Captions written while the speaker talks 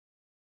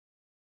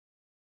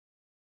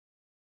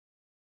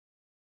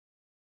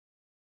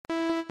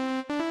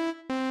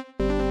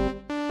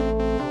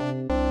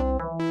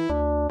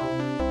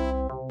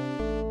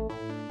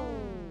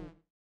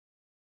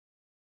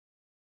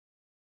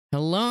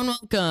Hello and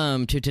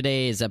welcome to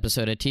today's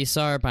episode of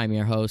T-Sarp. I'm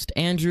your host,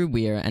 Andrew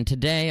Weir, and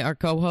today our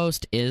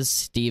co-host is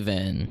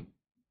Steven.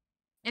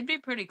 It'd be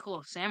pretty cool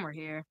if Sam were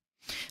here.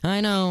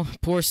 I know,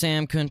 poor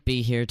Sam couldn't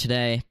be here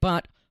today,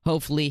 but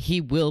hopefully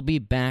he will be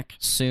back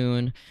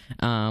soon.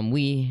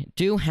 We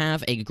do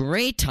have a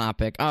great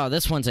topic. Oh,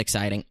 this one's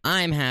exciting.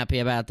 I'm happy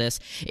about this.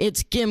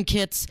 It's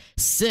GimKit's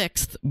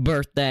 6th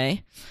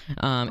birthday.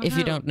 If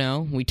you don't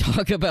know, we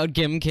talk about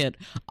GimKit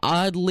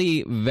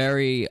oddly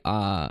very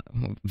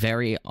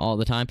all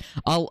the time.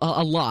 A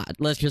lot.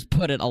 Let's just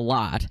put it a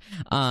lot.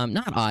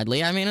 Not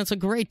oddly. I mean, it's a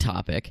great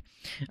topic.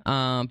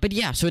 But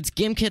yeah, so it's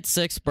GimKit's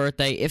 6th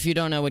birthday. If you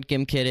don't know what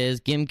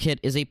GimKit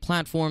is a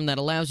platform that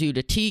allows you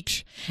to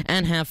teach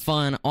and have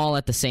fun all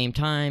at the same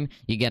time.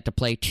 You get to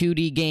play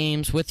 2D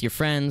games with your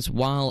friends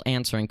while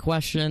answering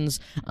questions.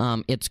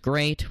 It's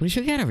great. We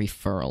should get a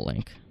referral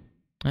link.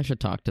 I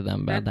should talk to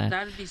them about that.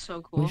 That'd be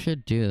so cool. We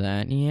should do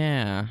that.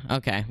 Yeah.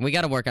 Okay. We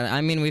got to work on it.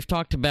 I mean, we've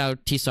talked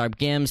about T-Sarp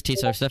Gims,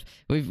 T-Sarp stuff.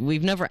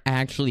 We've never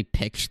actually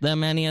pitched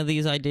them any of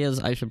these ideas.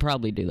 I should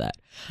probably do that.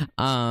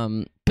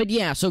 But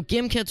yeah, so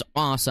GimKit's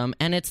awesome,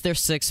 and it's their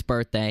 6th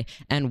birthday,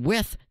 and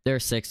with their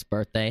 6th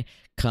birthday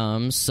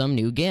comes some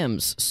new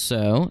Gims.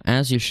 So,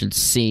 as you should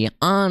see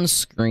on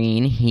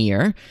screen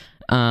here,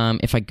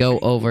 if I go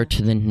over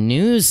to the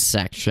news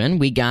section,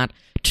 we got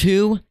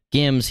 2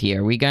 Gims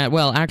here. We got,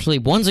 well, actually,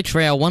 one's a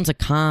trail, one's a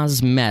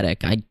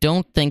cosmetic. I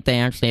don't think they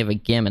actually have a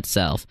Gim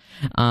itself.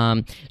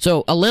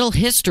 So, a little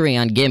history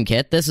on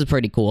GimKit. This is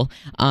pretty cool.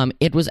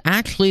 It was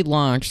actually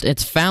launched,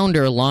 its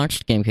founder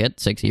launched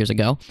GimKit 6 years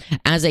ago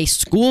as a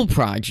school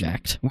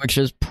project, which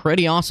is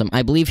pretty awesome.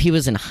 I believe he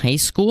was in high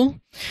school,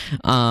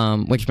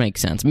 which makes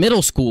sense.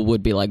 Middle school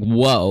would be like,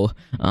 whoa.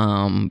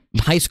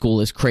 High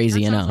school is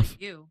crazy enough.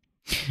 Like you.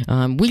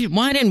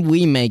 Why didn't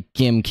we make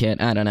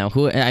GimKit? I don't know.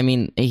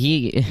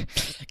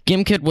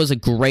 GimKit was a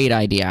great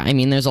idea. I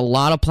mean, there's a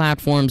lot of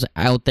platforms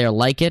out there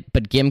like it,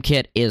 but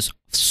GimKit is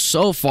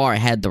so far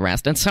ahead the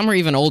rest, and some are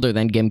even older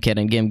than GimKit,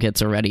 and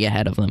GimKit's already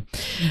ahead of them.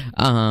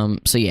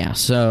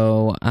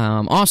 Also,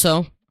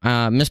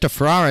 Mr.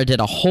 Ferrara did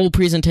a whole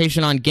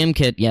presentation on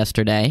GimKit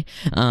yesterday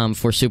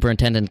for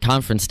Superintendent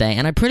Conference Day,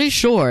 and I'm pretty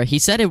sure he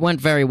said it went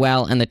very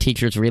well and the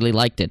teachers really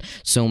liked it.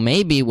 So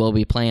maybe we'll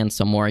be playing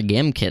some more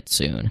GimKit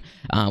soon,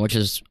 which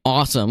is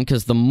awesome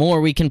because the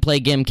more we can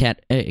play GimKit,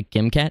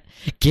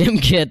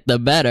 the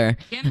better.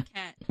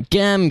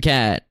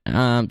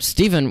 GimKit.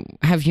 Steven,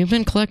 have you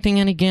been collecting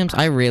any Gims?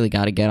 I really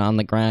got to get on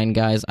the grind,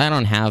 guys. I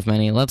don't have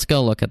many. Let's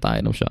go look at the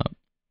item shop.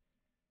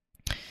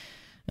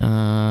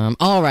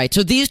 Alright,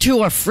 so these 2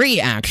 are free,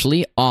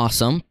 actually.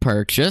 Awesome.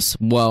 Purchase.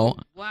 Whoa.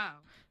 Wow.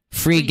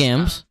 Free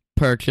Gims. Stuff.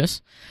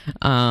 Purchase.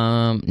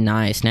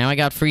 Nice. Now I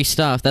got free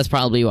stuff. That's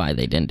probably why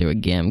they didn't do a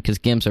Gim, because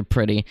Gims are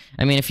pretty.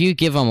 I mean, if you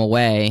give them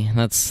away,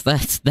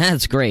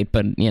 that's great,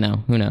 but, you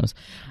know, who knows.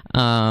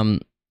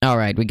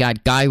 Alright, we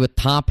got guy with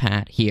top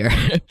hat here.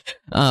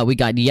 We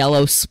got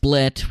yellow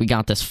split. We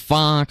got this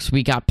fox.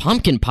 We got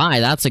pumpkin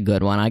pie. That's a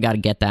good one. I gotta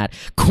get that.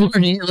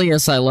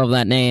 Cornelius, I love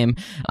that name.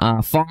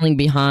 Falling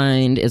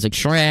behind is a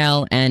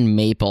trail, and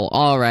maple.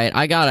 Alright,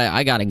 I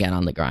gotta get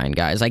on the grind,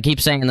 guys. I keep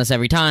saying this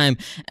every time,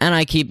 and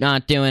I keep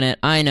not doing it.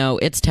 I know,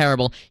 it's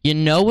terrible. You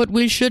know what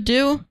we should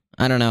do?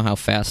 I don't know how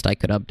fast I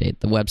could update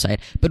the website,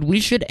 but we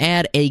should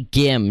add a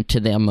Gim to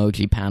the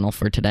emoji panel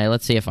for today.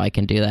 Let's see if I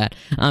can do that.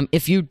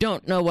 If you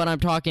don't know what I'm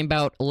talking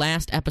about,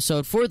 last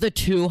episode for the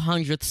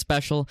 200th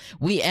special,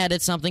 we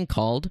added something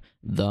called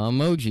the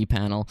emoji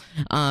panel.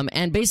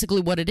 And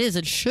basically what it is,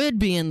 it should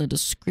be in the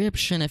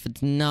description. If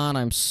it's not,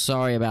 I'm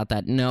sorry about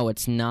that. No,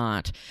 it's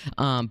not.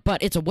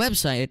 But it's a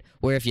website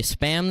where if you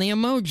spam the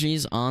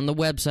emojis on the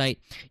website,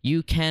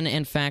 you can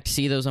in fact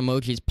see those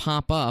emojis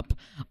pop up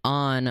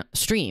on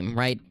stream,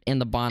 right in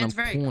the bottom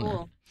corner. It's very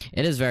cool.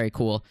 It is very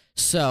cool.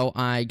 So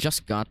I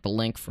just got the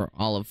link for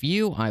all of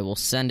you. I will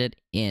send it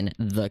in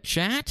the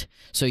chat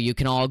so you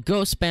can all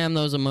go spam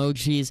those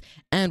emojis.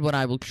 And what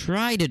I will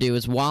try to do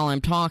is while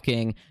I'm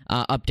talking,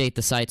 update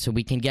the site so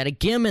we can get a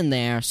Gim in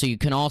there so you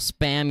can all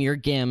spam your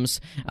Gims.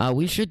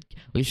 We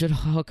should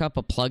hook up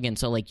a plugin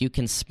so like you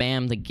can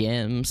spam the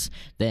Gims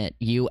that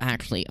you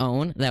actually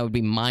own. That would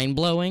be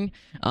mind-blowing.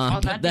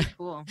 That'd be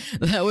cool.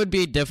 That would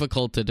be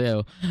difficult to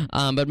do.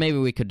 But maybe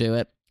we could do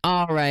it.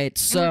 All right,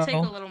 so... It would take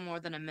a little more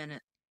than a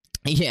minute.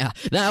 Yeah,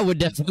 that would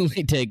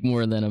definitely take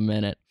more than a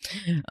minute.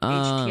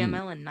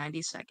 HTML in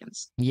 90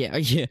 seconds. Yeah,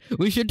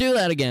 we should do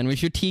that again. We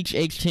should teach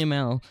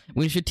HTML.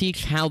 We should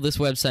teach how this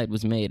website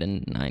was made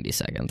in 90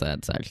 seconds.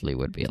 That actually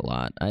would be a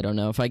lot. I don't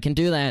know if I can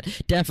do that.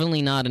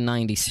 Definitely not in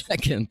 90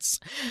 seconds.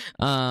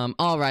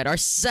 All right, our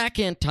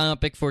second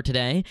topic for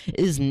today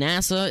is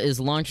NASA is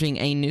launching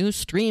a new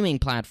streaming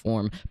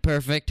platform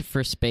perfect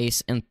for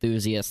space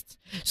enthusiasts.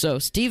 So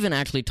Steven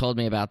actually told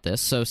me about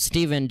this. So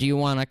Steven, do you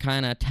want to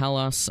kind of tell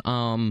us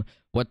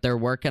what they're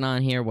working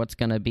on here, what's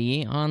going to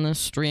be on this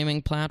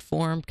streaming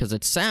platform? Because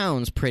it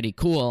sounds pretty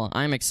cool.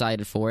 I'm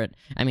excited for it.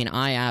 I mean,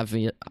 I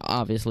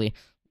obviously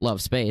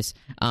love space.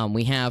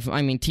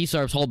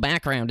 T-Sarp's whole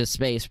background is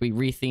space. We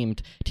rethemed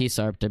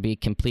T-Sarp to be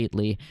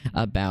completely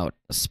about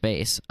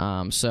space.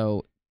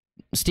 So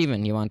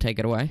Steven, you want to take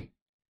it away?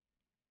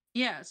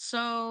 Yeah,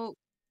 so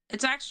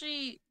it's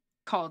actually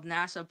called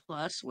NASA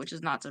Plus, which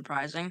is not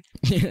surprising.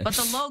 But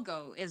the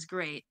logo is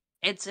great.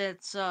 It's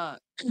it's a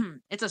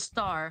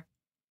star,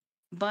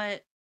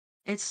 but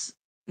it's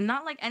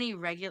not like any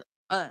regular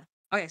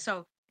okay,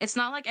 so it's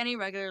not like any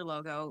regular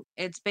logo.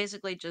 It's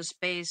basically just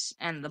space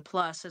and the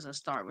plus is a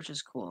star, which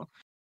is cool.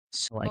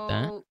 I like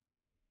that.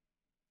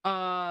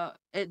 So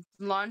it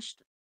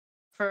launched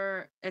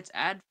for it's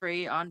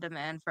ad-free on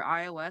demand for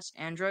iOS,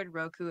 Android,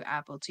 Roku,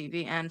 Apple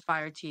TV, and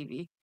Fire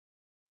TV,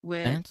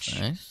 That's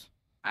which nice.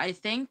 I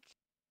think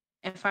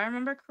if I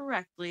remember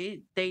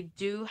correctly, they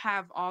do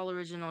have all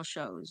original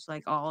shows.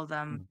 Like all of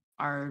them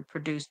are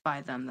produced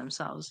by them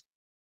themselves.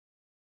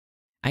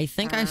 I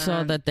think I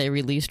saw And that they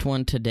released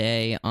one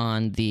today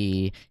on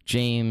the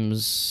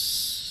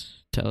what's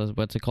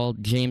it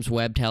called? James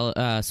Webb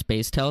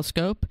Space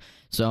Telescope.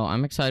 So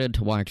I'm excited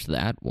to watch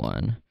that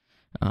one.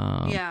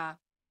 yeah,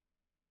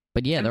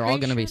 But yeah, I'm they're all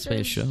pretty going to be sure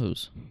space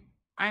shows.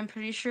 I'm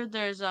pretty sure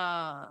there's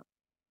 3D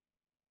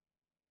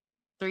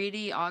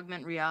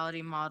augment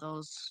reality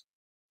models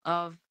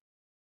of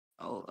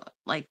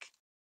like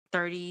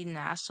 30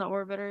 NASA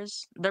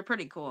orbiters. They're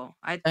pretty cool.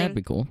 I That'd think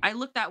be cool. I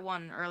looked at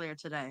one earlier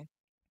today.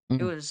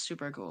 It was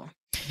super cool.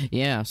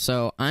 Yeah,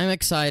 so I'm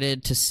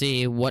excited to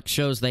see what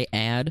shows they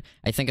add.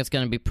 I think it's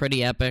going to be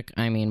pretty epic.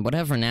 I mean,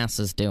 whatever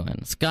NASA's doing,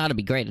 it's got to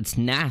be great. It's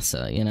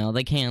NASA, you know.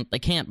 They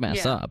can't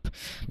mess up.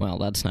 Well,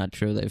 that's not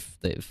true.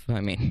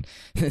 I mean,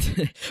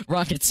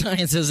 rocket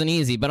science isn't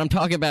easy, but I'm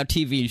talking about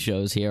TV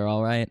shows here,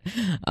 all right?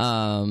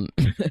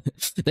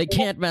 They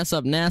can't mess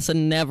up. NASA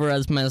never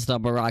has messed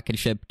up a rocket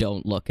ship.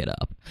 Don't look it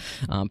up.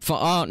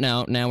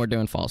 Now we're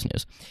doing false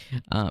news.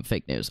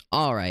 Fake news.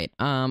 All right.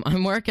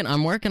 I'm working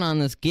on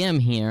this GIM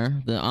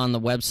here on the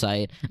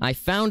website. I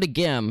found a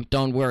GIM,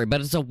 don't worry,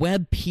 but it's a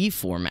WebP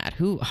format.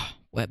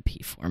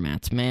 WebP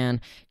formats,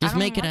 man. Just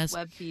make it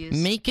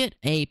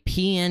a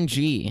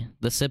PNG,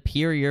 the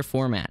superior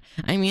format.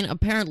 I mean,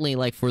 apparently,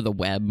 like for the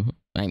web,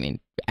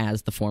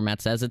 as the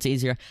format says, it's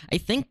easier. I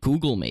think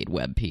Google made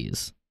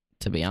WebPs,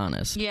 to be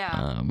honest.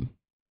 Yeah.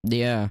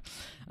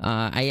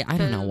 I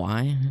don't know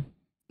why.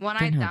 When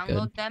I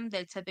download them,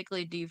 they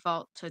typically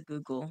default to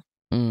Google.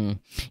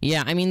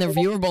 Yeah, I mean, they're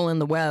viewable in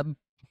the web.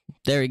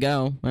 There you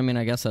go. I mean,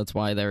 I guess that's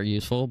why they're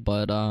useful,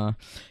 but,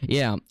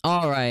 yeah.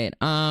 All right.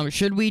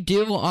 Should we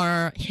do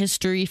our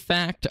history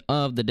fact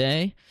of the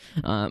day?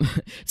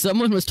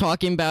 Someone was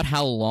talking about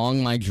how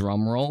long my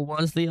drum roll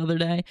was the other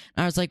day.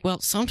 I was like,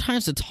 well,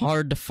 sometimes it's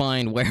hard to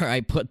find where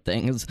I put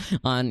things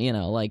on,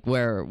 like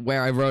where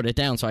I wrote it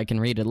down so I can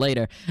read it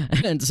later.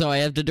 And so I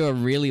have to do a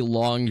really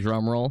long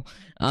drum roll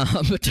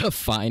to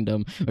find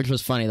them, which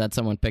was funny that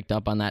someone picked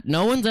up on that.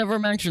 No one's ever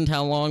mentioned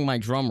how long my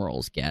drum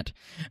rolls get.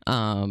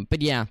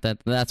 But yeah,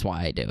 that's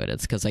why I do it.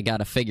 It's because I got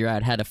to figure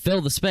out how to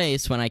fill the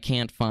space when I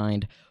can't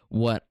find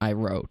what I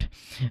wrote.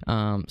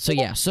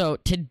 So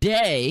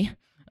today,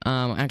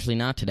 actually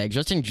not today,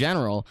 just in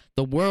general,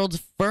 the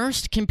world's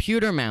first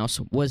computer mouse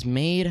was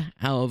made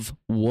of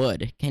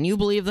wood. Can you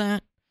believe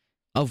that?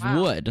 Of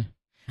wood.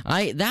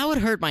 That would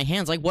hurt my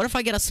hands. Like, what if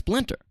I get a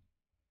splinter?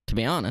 To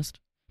be honest.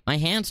 My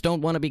hands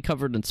don't want to be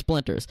covered in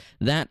splinters.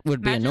 That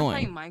would be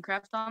annoying. Imagine playing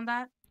Minecraft on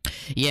that.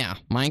 Yeah,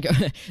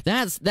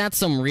 that's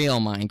some real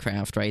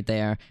Minecraft right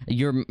there.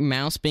 Your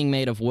mouse being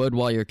made of wood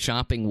while you're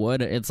chopping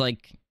wood, it's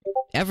like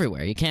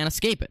everywhere. You can't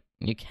escape it.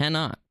 You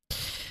cannot.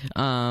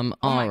 Oh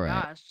my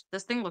gosh,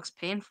 this thing looks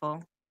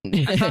painful.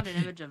 I found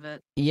an image of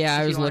it. Yeah,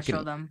 I was looking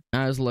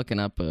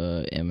up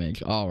an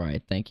image. All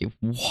right, thank you.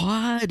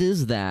 What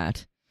is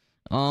that?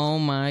 Oh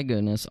my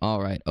goodness.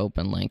 All right,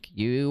 open link.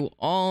 You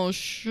all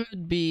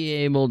should be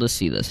able to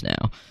see this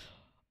now.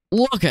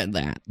 Look at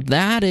that.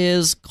 That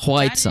is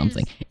quite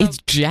something. It's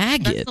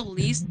jagged. It's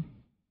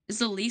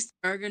the least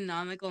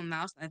ergonomical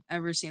mouse I've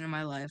ever seen in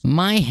my life.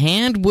 My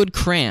hand would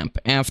cramp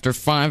after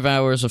 5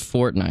 hours of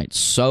Fortnite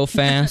so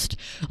fast.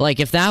 Like,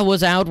 if that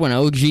was out when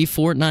OG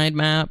Fortnite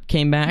map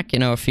came back,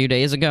 a few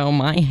days ago,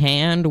 my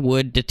hand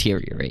would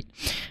deteriorate.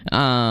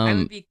 I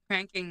would be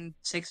cranking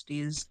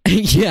 60s.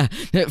 Yeah,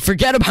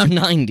 forget about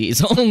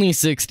 90s, only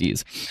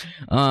 60s.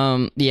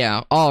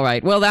 Yeah, all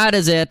right. Well, that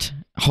is it.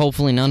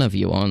 Hopefully none of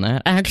you own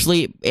that.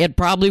 Actually, it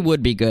probably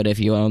would be good if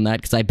you own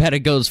that, because I bet it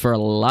goes for a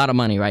lot of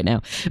money right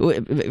now.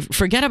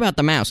 Forget about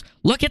the mouse.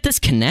 Look at this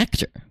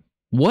connector.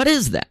 What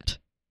is that?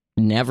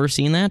 Never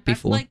seen that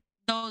before. That's like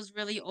those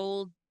really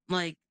old,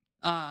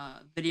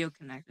 video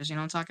connectors. You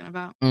know what I'm talking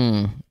about?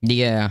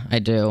 Yeah, I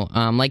do.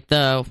 Like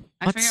the...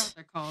 I forget what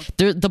they're called.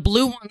 The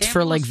blue ones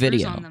for, like,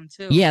 video. On them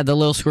too. Yeah, the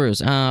little screws.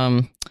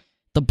 The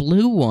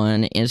blue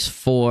one is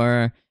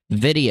for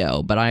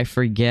video, but I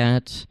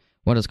forget...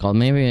 what it's called.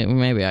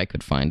 Maybe I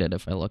could find it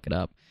if I look it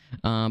up.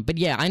 But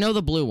yeah, I know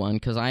the blue one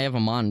because I have a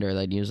monitor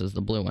that uses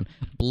the blue one.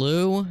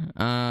 Blue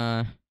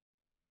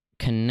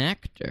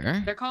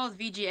connector. They're called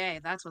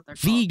VGA. That's what they're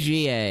called.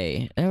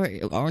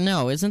 VGA. Or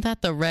no, isn't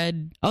that the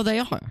red? Oh, they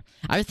are.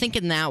 I was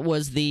thinking that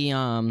was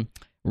the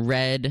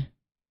red,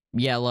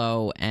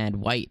 yellow, and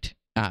white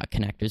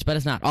connectors, but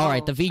it's not. All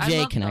right, the I VGA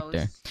love connector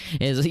those.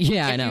 is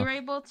yeah, I If you know. were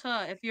able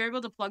to, if you were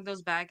able to plug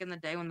those back in the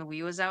day when the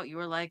Wii was out, you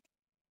were like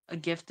a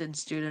gifted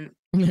student.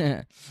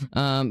 Yeah,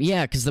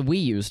 because the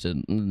Wii used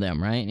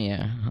them, right?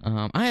 Yeah.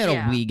 I had a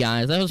Yeah. Wii,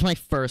 guys. That was my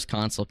first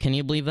console. Can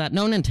you believe that?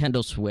 No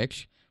Nintendo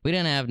Switch. We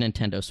didn't have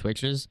Nintendo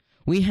Switches.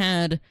 We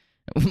had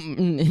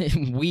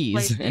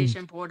Wii's. And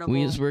PlayStation Portable.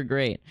 Wii's were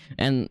great.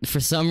 And for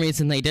some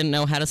reason, they didn't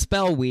know how to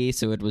spell Wii,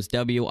 so it was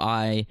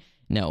W-I...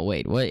 No,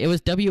 wait. What? It was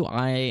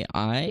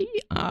W-I-I-I?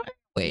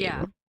 Wait.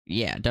 Yeah.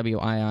 Yeah,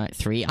 W-I-I.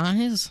 3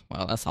 eyes?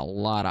 Well, that's a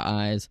lot of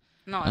eyes.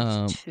 No,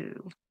 it's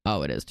 2.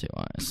 Oh, it is 2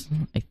 eyes.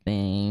 I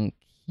think.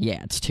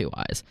 Yeah, it's 2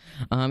 eyes.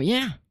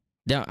 Yeah.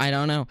 I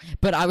don't know.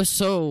 But I was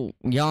so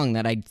young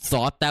that I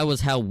thought that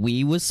was how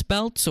Wii was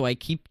spelled, so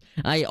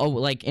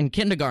like in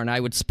kindergarten, I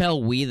would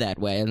spell Wii that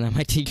way, and then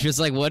my teacher's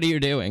like, what are you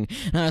doing?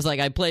 And I was like,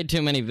 I played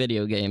too many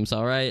video games,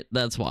 all right?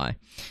 That's why.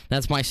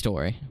 That's my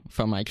story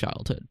from my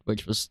childhood,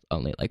 which was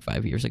only like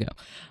 5 years ago.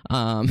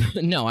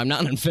 No, I'm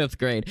not in 5th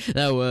grade.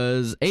 That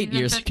was 8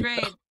 years ago.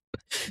 Grade.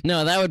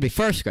 No, that would be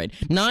 1st grade.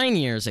 9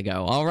 years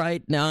ago. All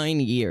right, 9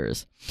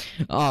 years.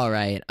 All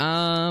right.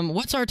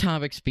 What's our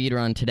topic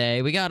speedrun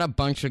today? We got a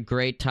bunch of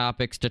great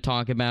topics to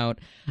talk about.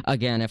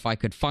 Again, if I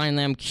could find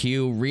them,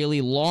 cue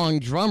really long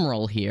drum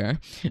roll here.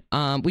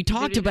 We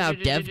talked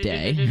about Dev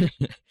Day.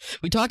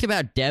 We talked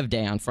about Dev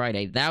Day on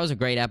Friday. That was a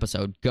great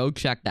episode. Go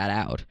check that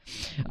out.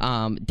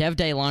 Dev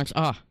Day launched.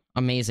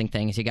 Amazing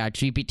things. You got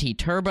GPT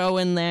Turbo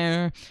in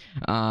there,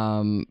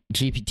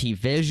 GPT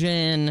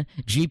Vision,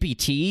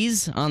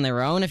 GPTs on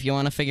their own. If you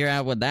want to figure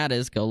out what that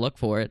is, go look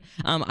for it.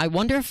 I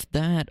wonder if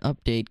that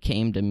update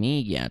came to me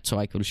yet so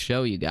I could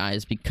show you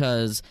guys,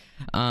 because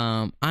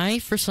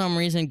I, for some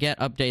reason, get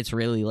updates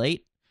really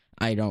late.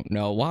 I don't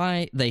know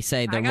why. They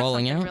say they're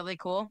rolling out. Really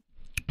cool.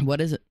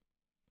 What is it?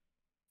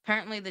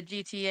 Apparently, the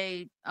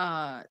GTA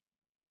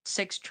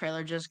 6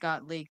 trailer just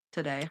got leaked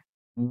today.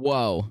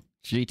 Whoa.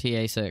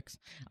 GTA 6.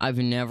 I've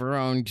never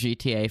owned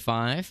GTA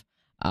 5.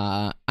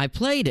 I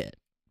played it,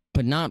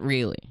 but not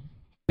really.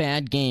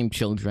 Bad game,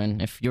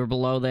 children. If you're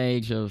below the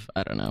age of,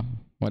 I don't know,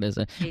 what is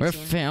it? 18. We're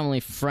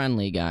family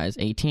friendly, guys.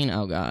 18?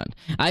 Oh, God.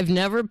 I've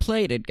never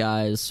played it,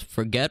 guys.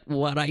 Forget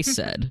what I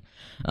said.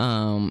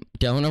 Don't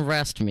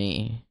arrest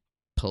me,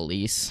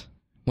 police.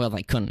 Well,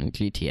 they couldn't in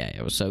GTA.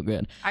 It was so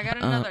good. I got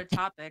another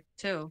topic,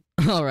 too.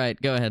 All right,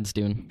 go ahead,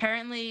 Steven.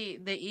 Apparently,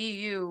 the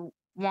EU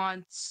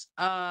wants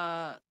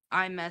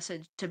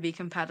iMessage to be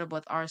compatible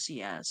with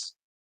RCS.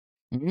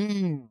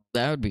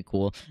 That would be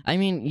cool. I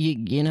mean,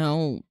 you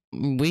know,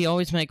 we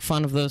always make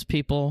fun of those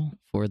people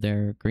for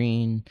their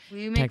green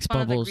text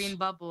bubbles. Of the green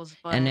bubbles,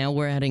 but and now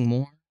we're adding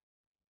more.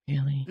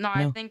 Really? No,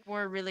 I think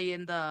we're really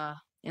in the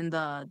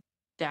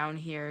down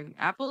here.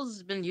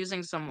 Apple's been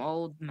using some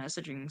old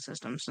messaging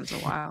systems since a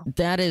while.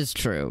 That is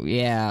true.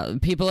 Yeah,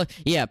 people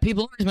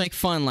always make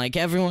fun. Like,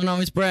 everyone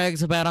always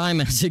brags about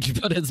iMessage,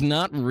 but it's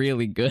not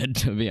really good,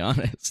 to be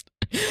honest.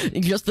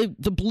 Just the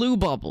blue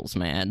bubbles,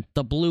 man.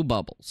 The blue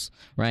bubbles,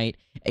 right?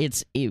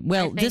 This is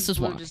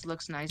why. Just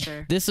looks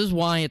nicer. This is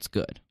why it's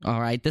good.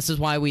 All right. This is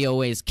why we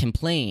always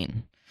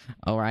complain.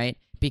 All right,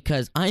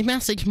 because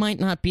iMessage might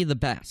not be the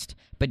best,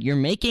 but you're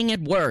making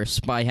it worse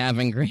by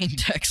having green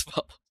text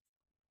bubbles.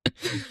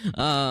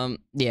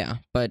 Yeah,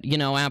 but you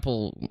know,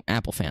 Apple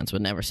fans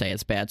would never say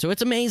it's bad, so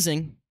it's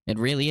amazing. It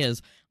really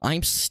is.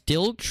 I'm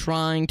still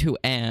trying to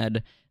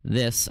add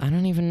this. I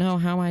don't even know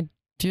how I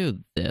do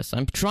this.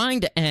 I'm trying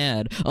to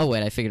add. Oh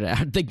wait, I figured it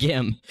out. The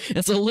GIM.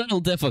 It's a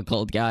little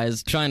difficult,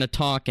 guys, trying to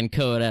talk and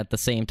code at the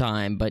same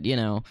time. But you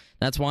know,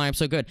 that's why I'm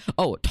so good.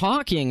 Oh,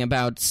 talking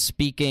about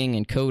speaking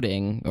and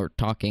coding, or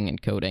talking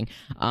and coding.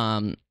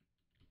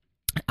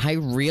 I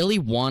really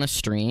want to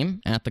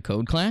stream at the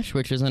Code Clash,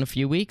 which is in a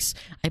few weeks.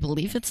 I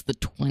believe it's the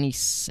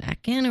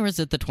 22nd, or is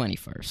it the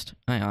 21st?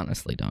 I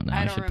honestly don't know.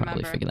 I should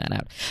probably figure that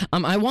out.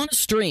 I want to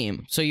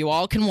stream, so you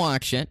all can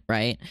watch it,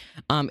 right?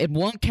 It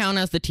won't count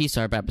as the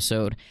T-Sarp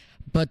episode,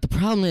 but the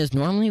problem is,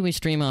 normally we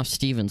stream off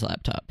Steven's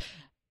laptop,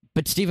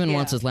 but Steven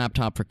wants his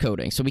laptop for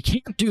coding, so we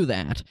can't do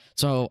that.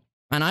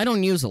 And I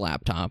don't use a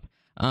laptop,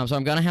 so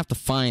I'm going to have to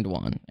find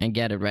one and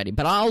get it ready.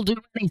 But I'll do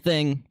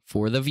anything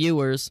for the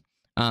viewers.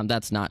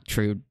 That's not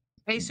true.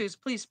 Asus,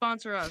 please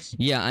sponsor us.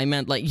 Yeah, I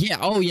meant like,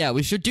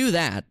 we should do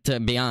that, to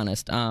be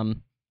honest.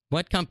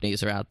 What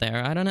companies are out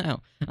there? I don't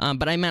know.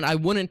 But I meant I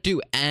wouldn't do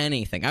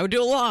anything. I would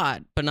do a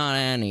lot, but not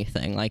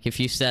anything. Like, if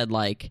you said,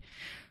 like,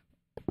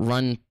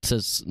 run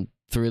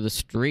through the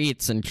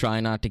streets and try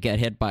not to get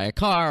hit by a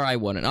car, I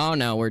wouldn't. Oh,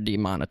 no, we're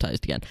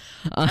demonetized again.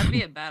 That'd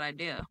be a bad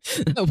idea.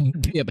 That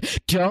would be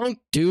don't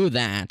do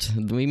that.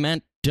 We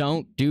meant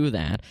don't do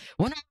that.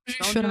 What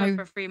emoji should I...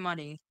 for free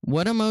money.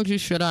 What emoji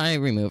should I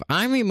remove?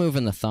 I'm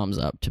removing the thumbs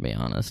up, to be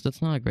honest.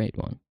 It's not a great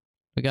one.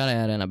 We gotta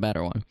add in a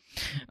better one.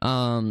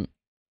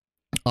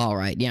 All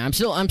right. Yeah, I'm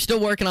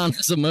still working on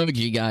this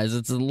emoji, guys.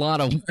 It's a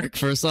lot of work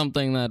for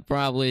something that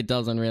probably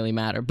doesn't really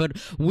matter. But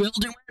we'll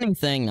do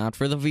anything, not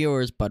for the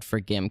viewers, but for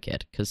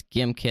GimKit, because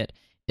GimKit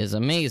is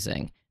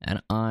amazing,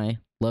 and I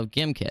love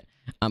GimKit.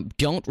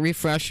 Don't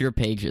refresh your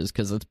pages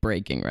because it's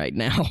breaking right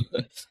now.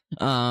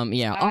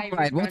 Yeah. All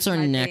right. What's our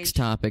next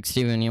topic,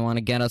 Steven? You want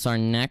to get us our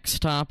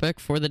next topic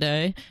for the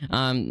day?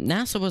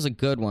 NASA was a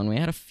good one. We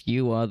had a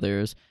few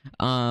others.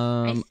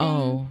 I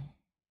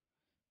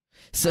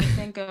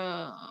think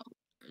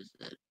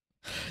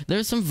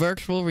there's some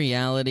virtual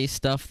reality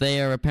stuff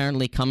there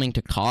apparently coming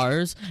to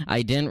cars.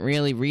 I didn't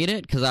really read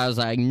it because I was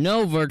like,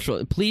 no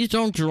virtual. Please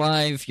don't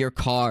drive your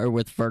car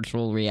with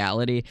virtual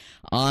reality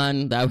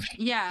on. That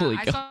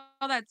I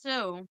saw that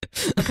too.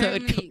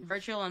 Apparently,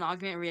 virtual and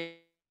augmented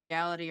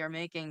reality are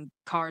making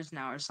cars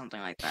now or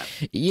something like that.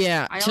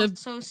 Yeah. I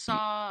also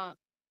saw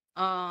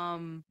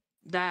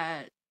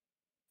that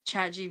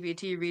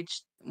ChatGPT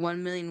reached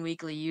 1 million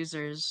weekly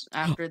users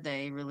after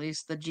they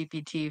released the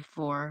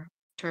GPT-4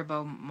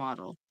 Turbo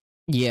model.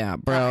 Yeah,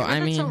 bro. I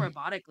mean, so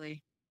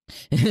robotically.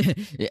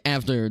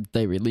 After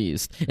they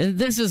released, and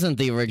this isn't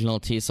the original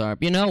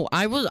TSARP. You know,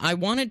 I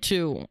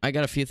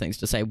got a few things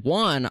to say.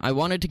 One, I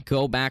wanted to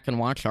go back and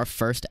watch our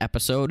first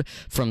episode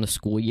from the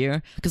school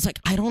year because, like,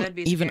 I don't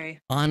even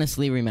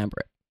honestly remember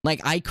it. Like,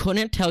 I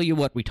couldn't tell you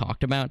what we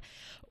talked about.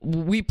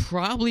 We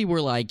probably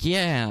were like,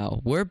 yeah,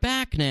 we're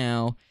back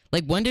now.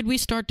 Like, when did we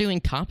start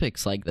doing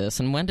topics like this?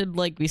 And when did,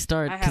 like, we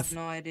start... I have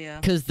no idea.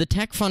 Because the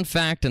tech fun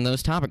fact and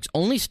those topics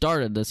only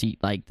started this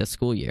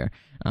school year.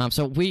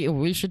 So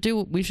we should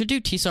do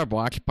TSARP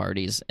watch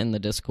parties in the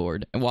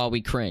Discord while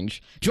we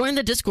cringe. Join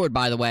the Discord,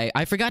 by the way.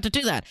 I forgot to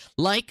do that.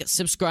 Like,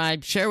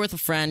 subscribe, share with a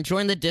friend,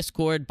 join the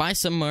Discord, buy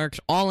some merch,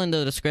 all in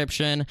the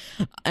description.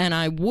 And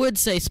I would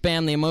say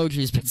spam the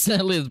emojis, but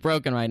sadly it's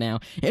broken right now.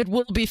 It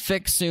will be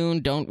fixed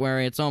soon. Don't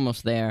worry, it's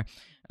almost there.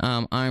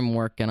 I'm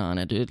working on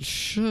it. It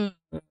should...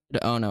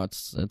 Oh no,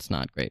 it's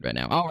not great right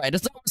now. All right,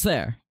 it's almost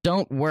there.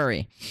 Don't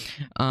worry.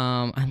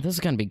 And this is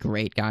gonna be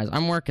great, guys.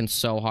 I'm working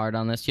so hard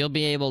on this. You'll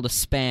be able to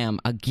spam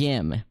a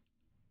GIM.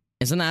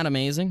 Isn't that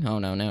amazing? Oh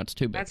no, it's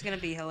too big. That's gonna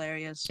be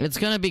hilarious. It's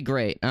gonna be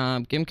great.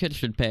 GimKit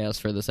should pay us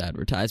for this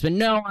advertisement.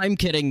 No, I'm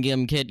kidding,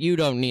 GimKit. You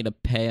don't need to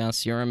pay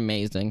us. You're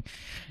amazing.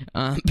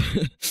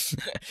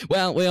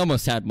 Well, we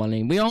almost had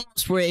money. We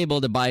almost were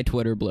able to buy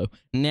Twitter Blue.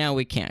 Now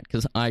we can't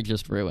because I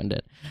just ruined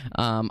it.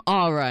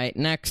 All right,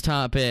 next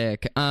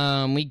topic.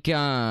 We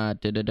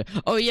got.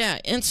 Oh yeah,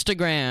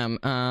 Instagram.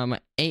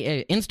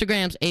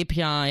 Instagram's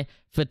API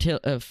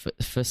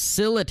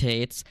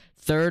facilitates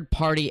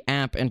third-party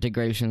app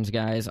integrations,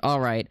 guys. All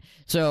right.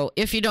 So,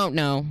 if you don't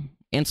know,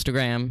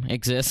 Instagram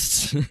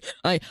exists.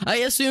 I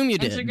assume you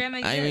did. Instagram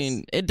exists. I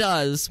mean, it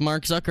does.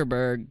 Mark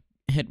Zuckerberg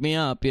hit me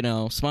up,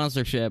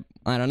 sponsorship.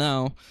 I don't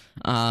know.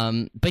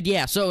 But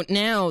yeah, so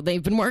now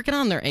they've been working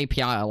on their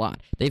API a lot.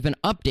 They've been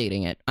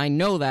updating it. I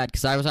know that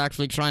because I was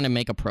actually trying to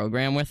make a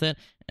program with it,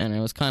 and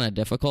it was kind of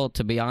difficult,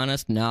 to be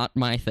honest. Not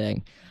my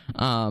thing.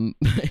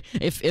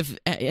 If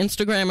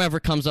Instagram ever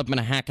comes up in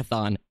a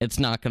hackathon, it's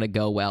not going to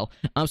go well.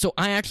 So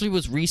I actually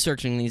was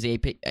researching these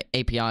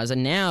APIs,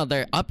 and now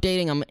they're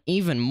updating them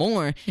even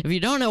more. If you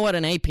don't know what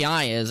an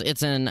API is,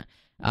 it's an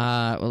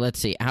let's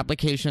see,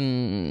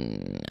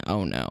 application,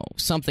 oh no,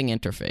 something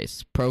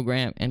interface,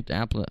 program,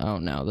 oh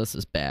no, this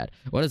is bad.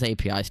 What does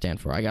API stand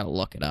for? I gotta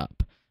look it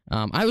up.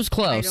 I was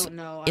close. I don't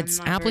know. It's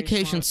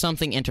application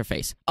something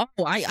interface. Oh,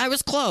 I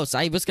was close.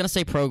 I was gonna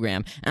say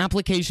program.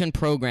 Application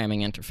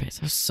programming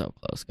interface. I was so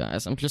close,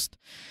 guys. I'm just,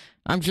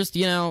 not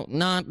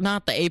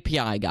the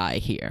API guy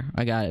here.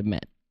 I gotta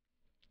admit.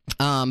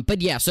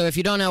 But yeah, so if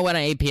you don't know what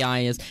an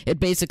API is, it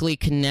basically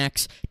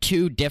connects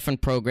two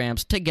different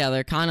programs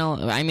together,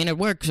 it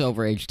works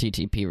over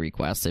HTTP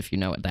requests, if you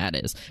know what that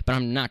is, but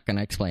I'm not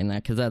gonna explain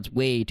that because that's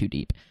way too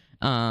deep.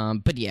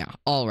 But yeah,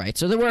 alright,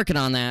 so they're working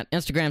on that.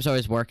 Instagram's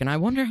always working. I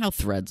wonder how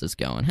Threads is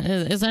going.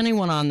 Is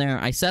anyone on there?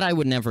 I said I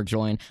would never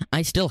join.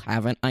 I still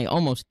haven't. I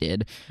almost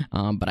did,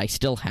 but I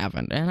still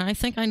haven't, and I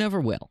think I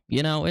never will.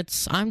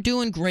 I'm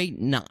doing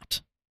great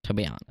not. To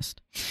be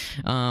honest,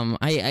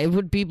 I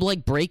would be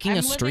like breaking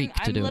a streak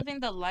to do it. I'm living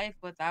the life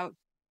without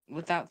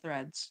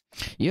Threads.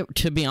 Yep.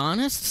 To be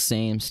honest,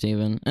 same,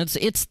 Steven.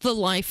 It's the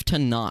life to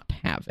not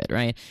have it,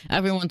 right?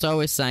 Everyone's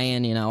always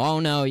saying, oh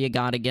no, you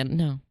gotta get it.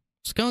 No,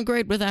 it's going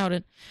great without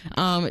it.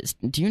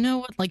 Do you know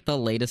what like the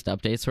latest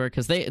updates were?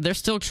 Because they're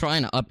still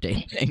trying to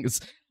update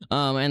things,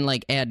 and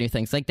like add new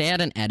things. Like they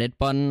had an edit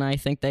button. I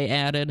think they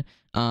added.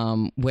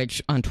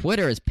 Which on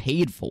Twitter is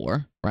paid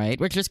for, right?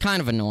 Which is kind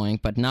of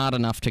annoying, but not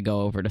enough to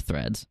go over to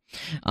Threads.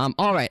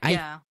 All right,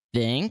 yeah. I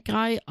think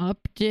I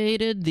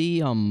updated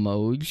the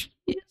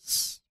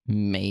emojis.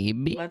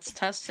 Maybe. Let's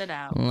test it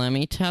out. Let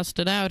me test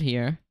it out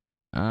here.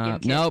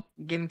 GimKit. Nope.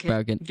 GimKit.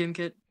 Broke it.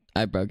 GimKit.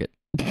 I broke it.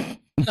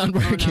 Not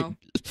working. Oh, no.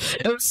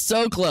 It was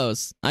so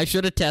close. I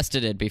should have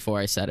tested it before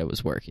I said it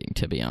was working,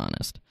 to be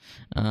honest.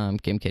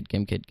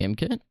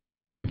 GimKit.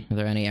 Are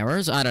there any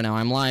errors? I don't know.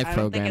 I'm live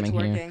programming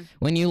here. Working.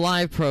 When you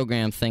live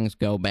program, things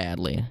go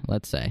badly.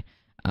 Let's say.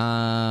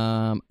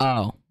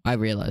 Oh, I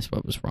realized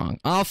what was wrong.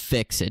 I'll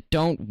fix it.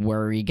 Don't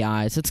worry,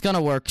 guys. It's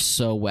gonna work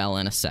so well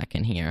in a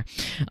second here.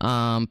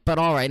 But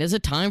all right, is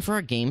it time for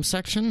our game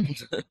section?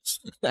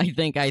 I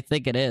think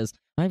it is.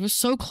 I was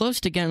so close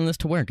to getting this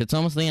to work. It's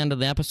almost the end of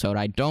the episode.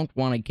 I don't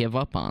want to give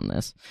up on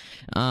this.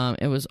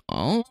 It was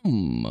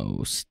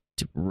almost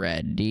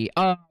ready.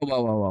 Oh,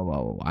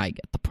 whoa. I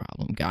get the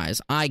problem,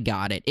 guys. I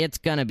got it. It's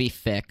gonna be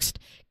fixed.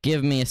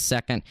 Give me a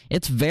second.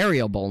 It's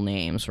variable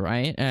names,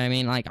 right? I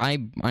mean, like, I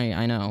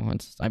know.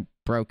 I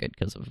broke it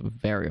because of a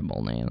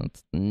variable name.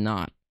 It's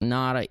not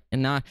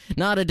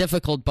a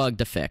difficult bug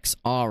to fix.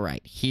 All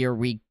right, here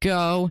we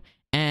go.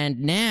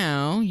 And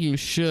now you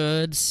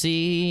should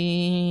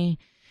see...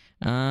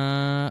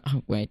 oh,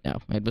 wait, no.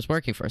 It was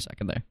working for a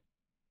second there.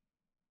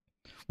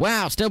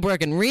 Wow, still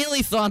working.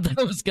 Really thought that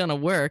was gonna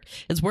work.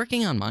 It's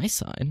working on my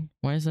side.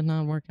 Why is it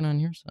not working on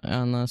your side,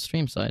 on the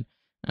stream side?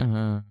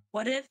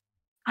 What if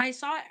I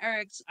saw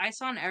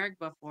an Eric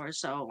before,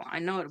 so I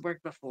know it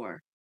worked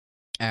before.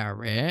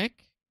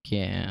 Eric?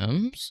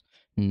 Gims?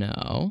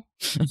 No.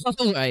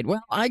 Alright,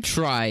 well, I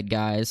tried,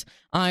 guys.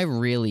 I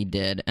really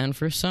did. And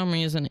for some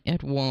reason,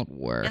 it won't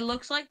work. It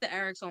looks like the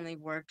Erics only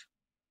worked.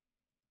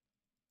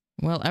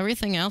 Well,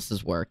 everything else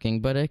is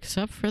working, but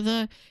except for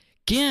the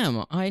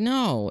Gim. I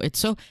know. It's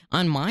so...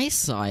 On my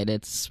side,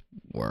 it's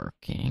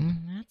working.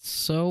 That's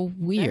so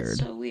weird. That's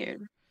so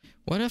weird.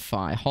 What if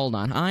I... Hold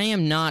on. I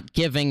am not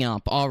giving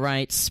up,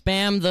 alright?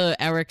 Spam the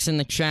Erics in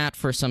the chat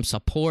for some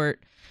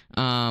support.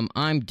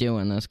 I'm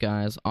doing this,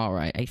 guys.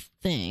 Alright, I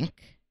think...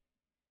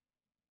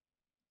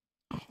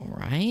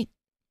 Alright.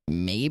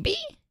 Maybe?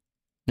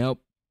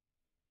 Nope.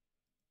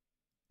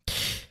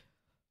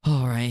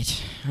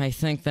 Alright. I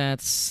think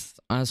that's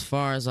as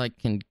far as I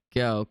can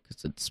go,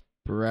 because it's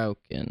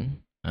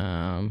broken.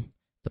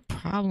 The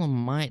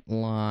problem might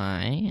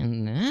lie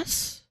in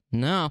this?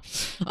 No.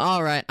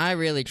 Alright, I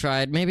really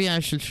tried. Maybe I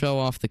should show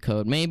off the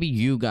code. Maybe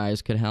you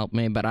guys could help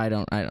me, but I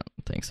don't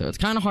think so. It's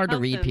kind of hard to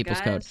read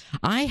people's code.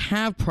 I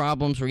have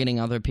problems reading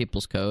other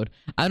people's code.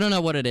 I don't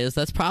know what it is.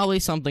 That's probably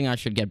something I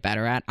should get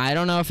better at. I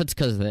don't know if it's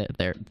because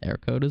their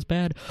code is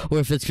bad, or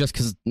if it's just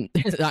because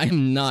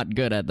I'm not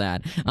good at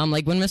that.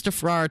 Like when Mr.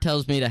 Farrar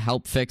tells me to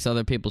help fix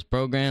other people's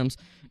programs,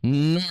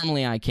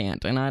 normally I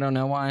can't, and I don't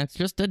know why. It's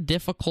just a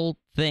difficult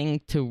thing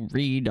to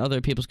read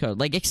other people's code.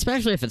 Like,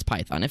 especially if it's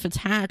Python. If it's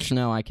Hatch,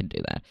 no, I can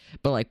do that.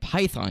 But, like,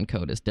 Python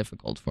code is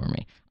difficult for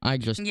me. I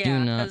just do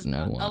not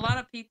know why. A lot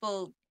of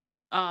people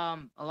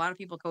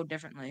code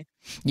differently.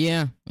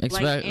 Yeah.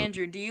 Like,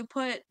 Andrew, do you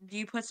put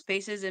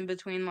spaces in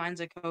between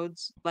lines of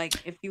codes? Like,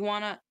 if you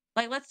wanna...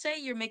 Like, let's say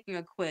you're making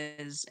a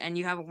quiz, and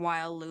you have a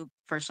while loop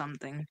for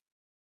something.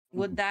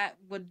 Would that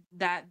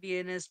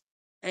be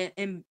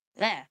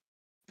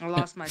I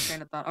lost my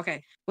train of thought.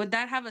 Okay. Would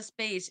that have a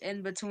space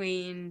in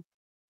between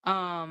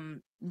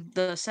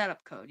the setup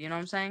code? You know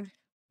what I'm saying?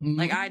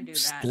 Like, I do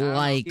that.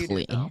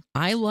 Likely.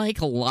 I like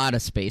a lot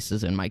of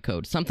spaces in my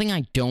code. Something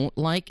I don't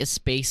like is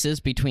spaces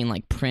between,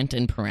 like, print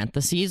and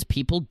parentheses.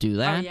 People do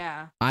that. Oh,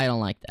 yeah. I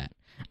don't like that.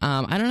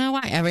 I don't know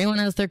why. Everyone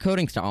has their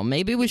coding style.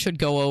 Maybe we should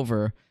go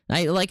over...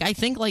 I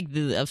think, like,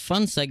 the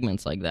fun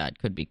segments like that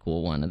could be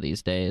cool one of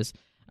these days.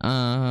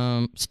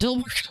 Still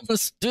working on the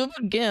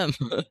stupid Gim.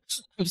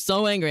 I'm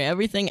so angry.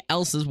 Everything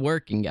else is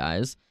working,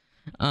 guys.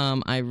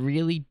 I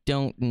really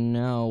don't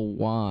know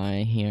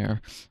why here.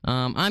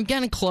 I'm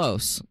getting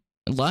close.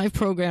 Live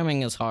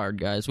programming is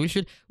hard, guys. We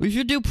should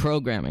do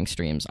programming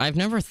streams. I've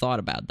never thought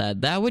about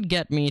that. That would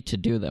get me to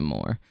do them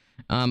more.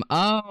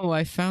 Oh,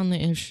 I found the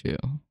issue.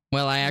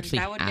 Well, I actually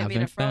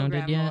haven't found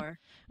it yet.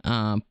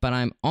 But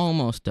I'm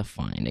almost to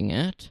finding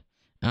it.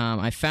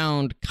 I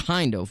found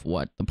kind of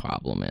what the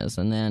problem is,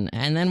 and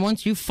then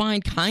once you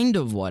find kind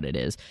of what it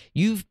is,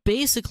 you've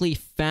basically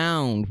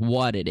found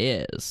what it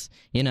is,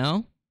 you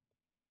know?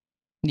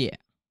 Yeah.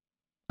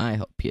 I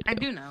hope you do. I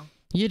do know.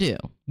 You do.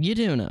 You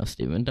do know,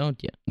 Steven,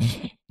 don't you?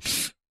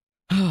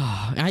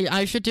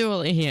 I should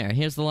do it here.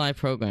 Here's the live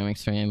programming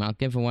stream. I'll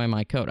give away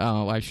my code.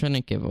 Oh, I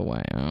shouldn't give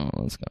away. Oh,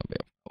 that's gonna be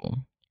a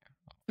problem.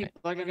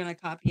 People are gonna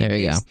copy. There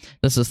you go.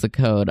 This is the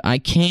code. I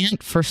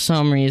can't, for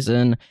some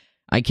reason...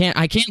 I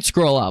can't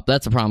scroll up.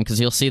 That's a problem,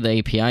 because you'll see the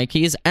API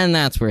keys, and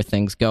that's where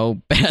things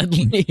go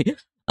badly.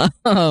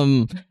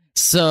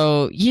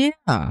 So,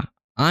 yeah.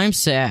 I'm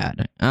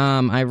sad.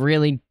 I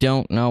really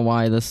don't know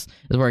why this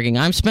is working.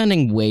 I'm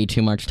spending way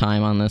too much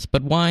time on this,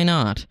 but why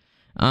not?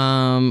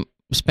 Spam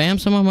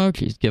some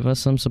emojis. Give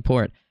us some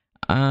support.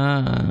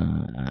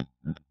 Yeah,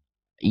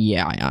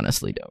 I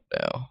honestly don't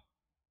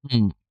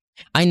know.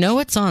 I know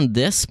it's on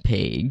this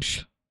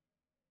page.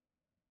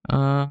 He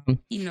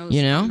knows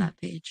it's on that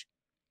page.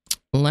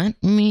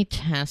 Let me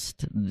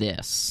test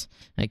this.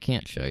 I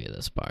can't show you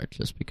this part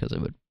just because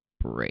it would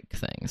break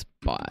things,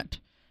 but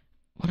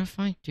what if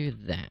I do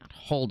that?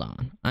 Hold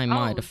on. I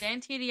might have...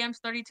 Dan TDM's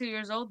 32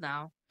 years old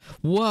now.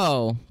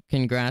 Whoa.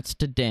 Congrats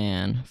to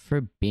Dan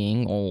for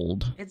being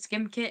old. It's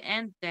GimKit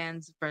and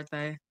Dan's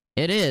birthday.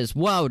 It is.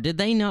 Whoa, did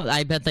they know?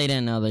 I bet they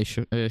didn't know they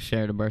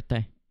shared a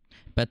birthday.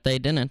 Bet they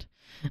didn't.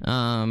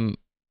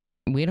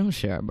 We don't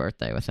share a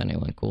birthday with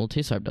anyone cool.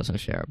 T-Sarp doesn't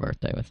share a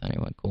birthday with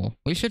anyone cool.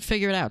 We should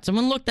figure it out.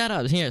 Someone look that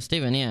up. Here,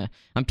 Steven, yeah.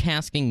 I'm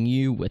tasking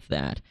you with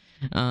that.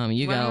 You gotta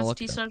look. When was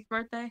T-Sarp's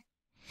birthday?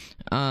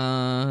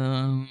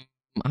 How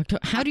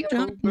do you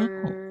not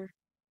know?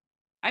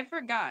 I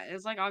forgot. It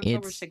was like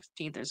October It's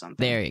 16th or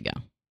something. there. You go,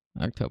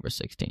 October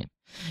 16th.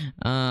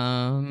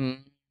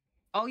 Um,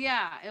 Oh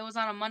yeah, it was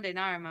on a Monday.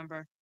 Now I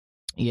remember.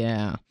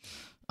 yeah.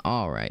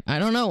 All right. I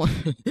don't know.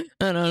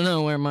 I don't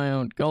know where my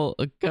own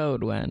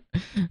code went.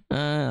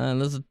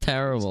 This is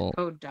terrible.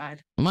 Code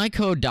died. My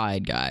code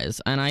died, guys,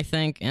 and I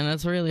think, and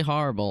it's really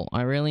horrible.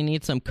 I really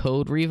need some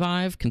code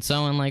revive. Can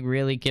someone like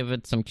really give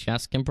it some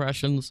chest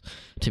compressions?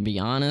 To be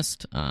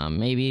honest,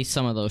 maybe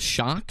some of those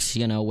shocks,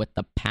 you know, with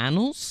the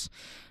panels.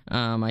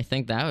 I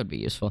think that would be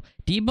useful.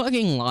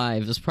 Debugging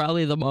live is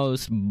probably the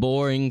most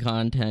boring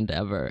content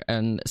ever,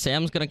 and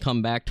Sam's gonna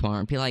come back tomorrow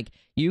and be like,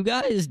 "You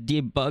guys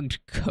debugged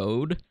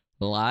code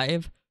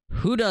live?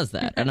 Who does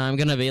that?" And I'm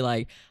gonna be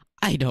like,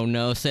 "I don't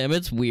know, Sam.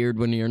 It's weird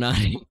when you're not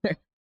here."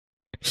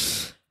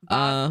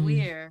 Bob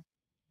Weir.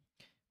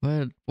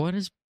 What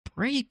is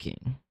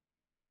breaking?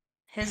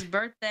 His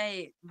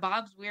birthday,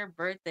 Bob's Weird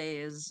birthday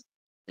is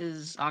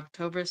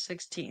October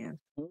 16th,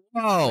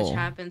 Whoa! which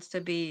happens to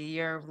be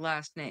your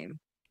last name.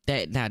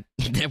 That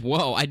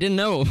whoa! I didn't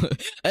know.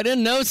 I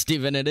didn't know,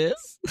 Steven. It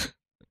is.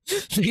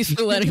 Thanks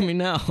for letting me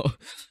know.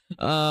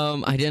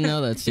 I didn't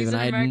know that, Steven.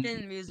 He's an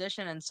American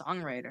musician and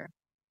songwriter.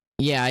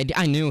 Yeah,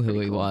 I knew who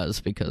he cool. was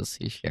because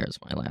he shares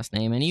my last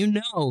name, and you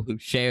know who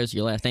shares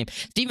your last name.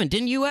 Steven,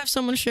 didn't you have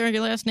someone share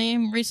your last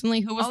name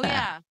recently? Who was that?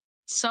 Yeah.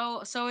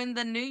 So in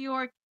the New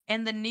York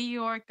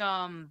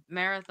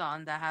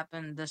marathon that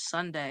happened this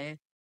Sunday,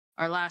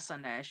 or last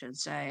Sunday, I should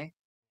say.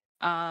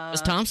 Miss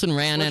Thompson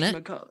ran in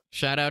it.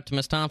 Shout out to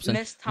Miss Thompson.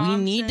 Miss Thompson.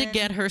 We need to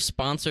get her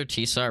sponsor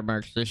T-Sarb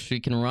merch so she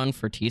can run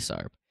for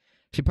T-Sarb.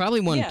 She probably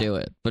wouldn't do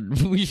it, but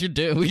we should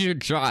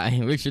try.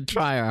 We should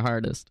try our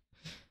hardest.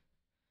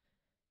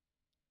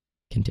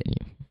 Continue.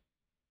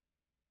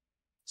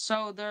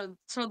 So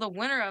the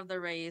winner of the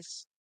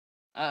race,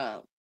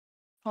 hold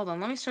on,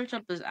 let me search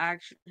up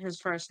his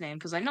first name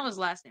because I know his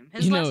last name.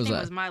 His last name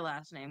was my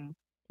last name,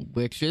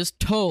 which is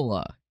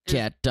Tola.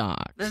 Get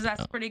doxed.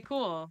 That's pretty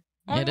cool.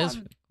 It is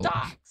cool.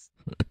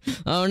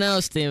 Doxed. Oh no,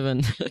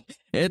 Steven.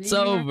 It's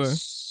over.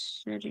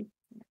 City.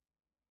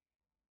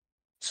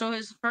 So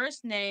his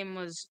first name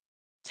was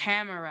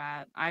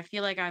Tamarat. I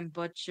feel like I'm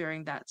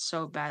butchering that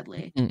so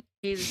badly.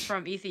 He's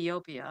from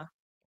Ethiopia.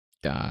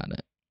 Got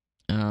it.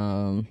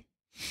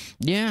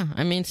 Yeah,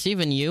 I mean,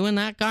 Steven, you and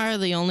that guy are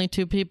the only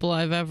two people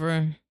I've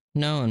ever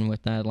known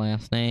with that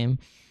last name.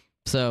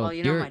 So well,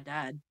 you know my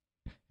dad.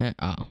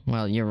 Oh,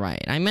 well, you're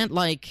right. I meant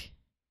like...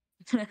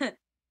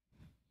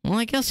 Well,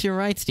 I guess you're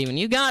right, Steven.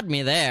 You got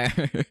me there.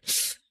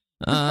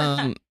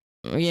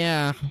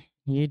 Yeah,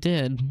 you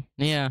did.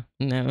 Yeah.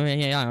 No,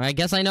 yeah. I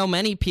guess I know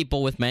many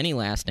people with many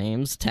last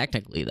names,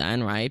 technically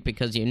then, right?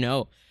 Because you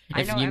know...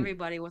 I know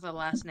everybody with a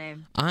last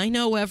name. I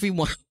know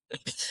everyone.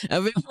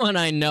 Everyone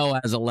I know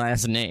has a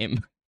last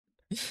name.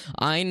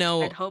 I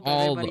know. I'd hope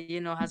everybody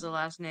you know has a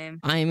last name.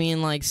 I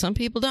mean, like, some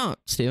people don't,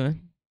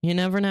 Steven. You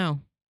never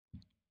know.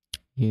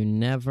 You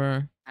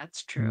never.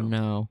 That's true.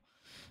 No.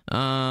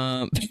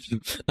 I'm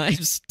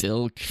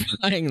still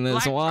trying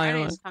this. Black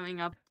Friday's coming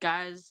up,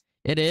 guys.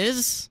 It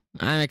is?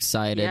 I'm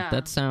excited. Yeah.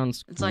 That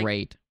sounds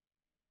great.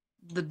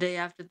 Like the day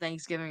after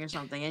Thanksgiving or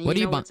something. And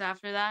you know what's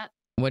after that?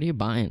 What are you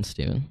buying,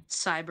 Steven?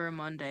 Cyber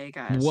Monday,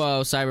 guys.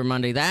 Whoa, Cyber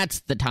Monday.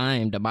 That's the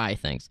time to buy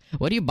things.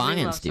 What are you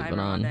buying, Steven,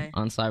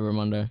 on Cyber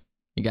Monday?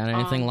 You got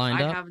anything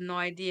lined up? I have no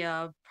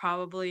idea.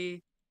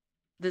 Probably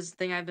this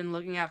thing I've been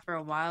looking at for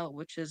a while,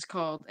 which is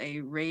called a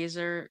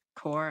Razer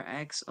Core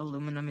X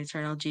Aluminum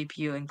Eternal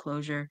GPU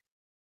enclosure.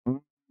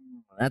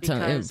 That's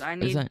because I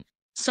need.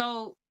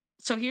 So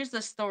here's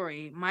the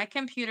story. My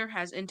computer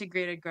has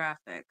integrated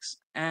graphics,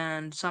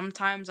 and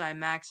sometimes I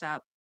max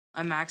out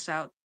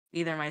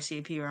either my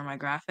CPU or my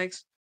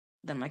graphics,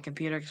 then my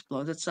computer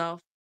explodes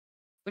itself,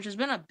 which has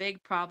been a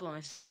big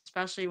problem,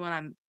 especially when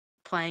I'm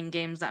playing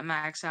games that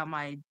max out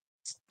my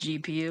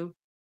GPU.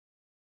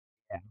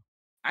 Yeah.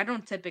 I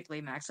don't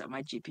typically max out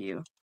my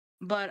GPU,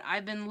 but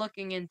I've been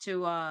looking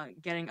into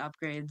getting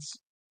upgrades,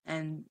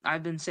 and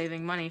I've been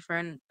saving money for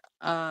an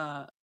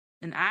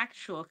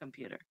actual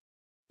computer.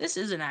 This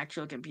is an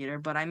actual computer,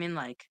 but I mean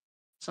like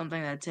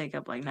something that take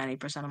up like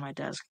 90% of my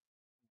desk.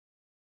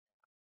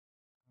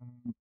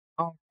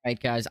 All right,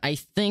 guys. I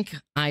think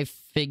I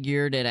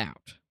figured it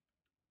out.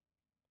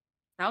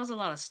 That was a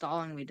lot of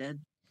stalling we did.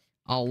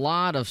 A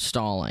lot of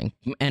stalling,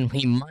 and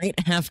we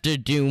might have to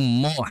do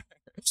more.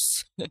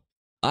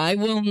 I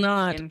will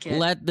not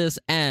let this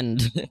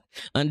end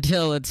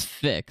until it's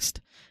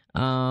fixed.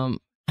 I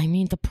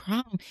mean, the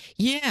problem...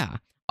 Yeah.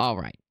 All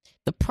right.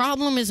 The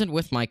problem isn't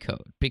with my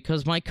code,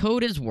 because my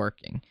code is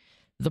working.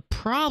 The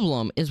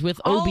problem is with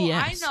OBS. Oh,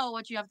 I know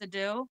what you have to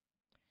do.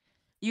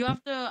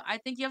 I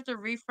think you have to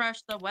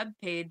refresh the web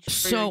page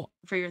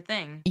for your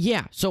thing.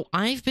 Yeah, so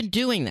I've been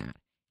doing that.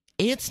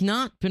 It's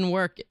not been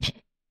working.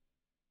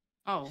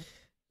 Oh.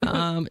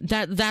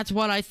 That's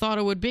what I thought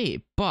it would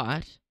be,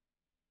 but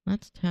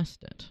let's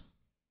test it.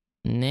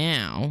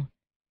 Now,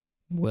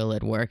 will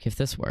it work? If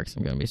this works,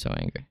 I'm going to be so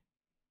angry.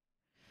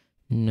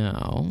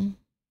 No.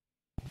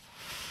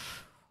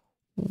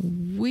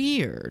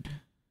 Weird.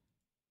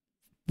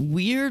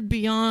 Weird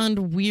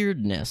beyond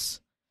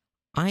weirdness.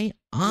 I Weird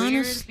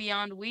honestly,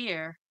 beyond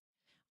weird.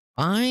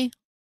 but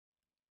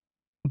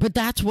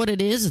that's what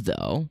it is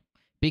though,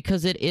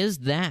 because it is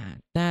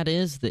that. That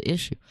is the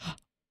issue.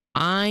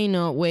 I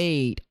know.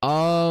 Wait.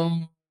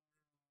 I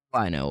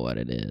know what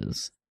it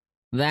is.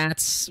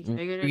 That's You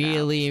figured it out.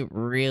 really,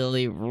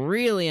 really,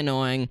 really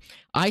annoying.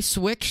 I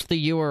switched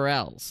the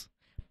URLs,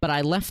 but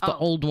I left the Oh.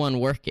 old one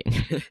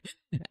working.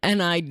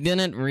 And I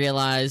didn't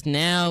realize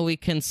now we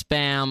can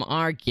spam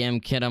our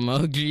GimKit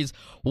emojis.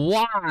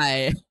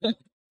 Why?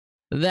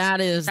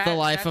 That is the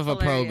life That's of a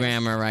hilarious.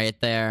 programmer right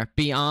there.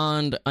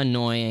 Beyond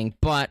annoying,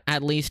 but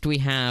at least we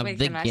have Wait,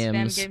 the can I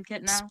gims. spam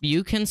GimKit now?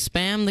 You can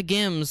spam the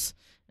gims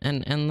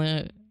and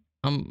the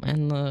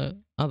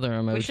other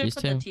emojis We should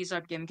put too. the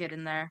T-Sub GimKit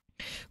in there.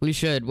 We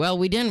should. Well,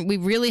 we didn't. We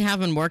really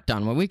haven't worked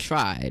on one. We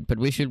tried, but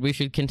we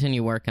should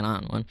continue working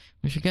on one.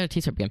 We should get a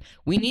T-Sub game.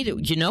 We need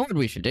it. You know what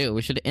we should do?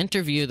 We should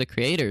interview the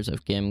creators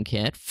of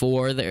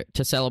GimKit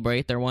to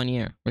celebrate their 1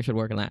 year. We should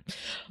work on that.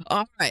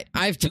 All right,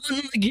 I've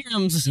done the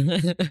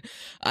gims.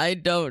 I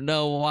don't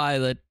know why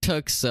that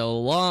took so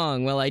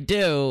long. Well, I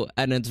do,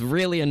 and it's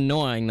really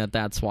annoying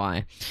that's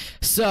why.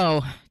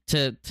 So,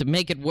 to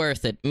make it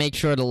worth it, make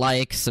sure to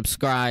like,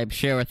 subscribe,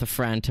 share with a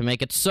friend to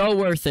make it so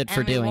worth it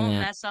for doing And we won't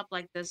that. mess up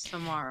like this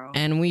tomorrow.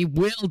 And we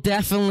will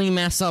definitely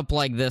mess up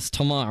like this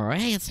tomorrow.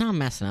 Hey, it's not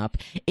messing up.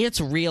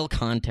 It's real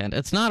content.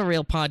 It's not a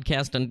real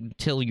podcast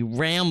until you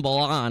ramble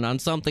on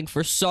something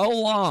for so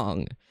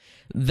long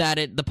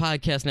that the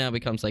podcast now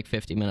becomes like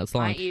 50 minutes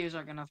long. My ears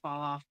are gonna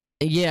fall off.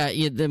 Yeah,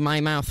 my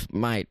mouth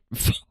might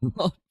fall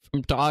off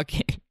from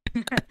talking.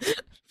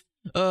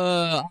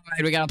 All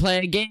right, we gotta play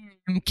a game.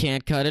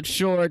 Can't cut it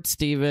short,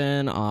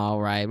 Steven. All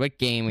right, what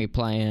game we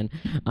playing?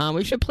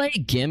 We should play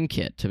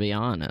GimKit, to be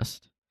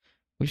honest.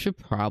 We should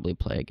probably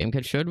play a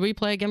GimKit. Should we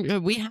play a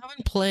GimKit? We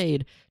haven't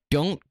played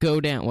Don't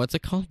Go Down. What's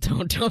it called?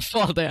 Don't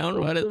Fall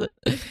Down? What is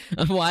it?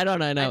 Why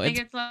don't I know? I think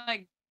it's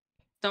like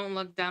Don't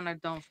Look Down or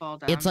Don't Fall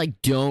Down. It's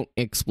like Don't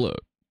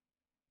Explode.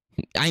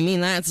 I mean,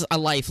 that's a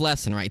life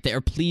lesson right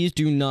there. Please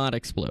do not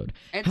explode.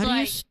 It's How do you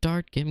like,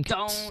 start GimKits?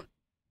 Don't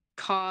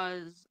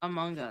cause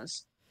Among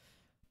Us.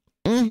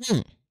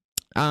 Mm-hmm.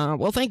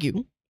 Well, thank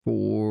you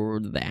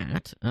for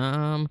that.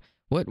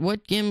 What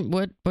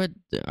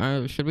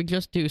should we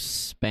just do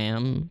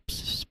spam?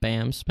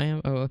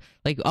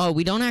 Oh,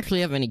 we don't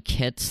actually have any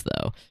kits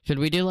though. Should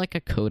we do like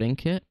a coding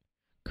kit?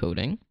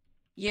 Coding?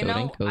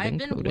 I've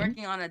been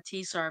working on a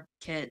T-Sarp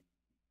kit.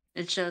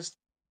 It's just,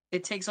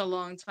 it takes a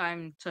long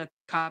time to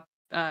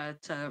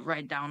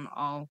write down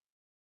all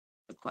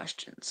the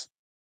questions.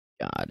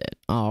 Got it.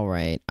 All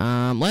right.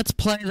 Let's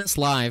play this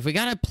live. We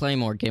gotta play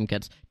more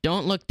GimKits.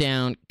 Don't look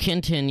down.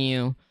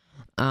 Continue.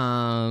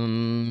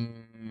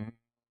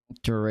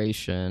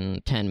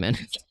 Duration 10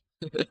 minutes.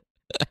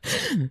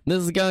 This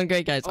is going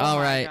great, guys. All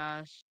right.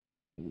 Gosh.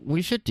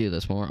 We should do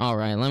this more. All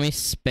right. Let me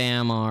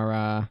spam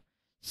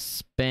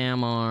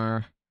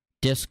our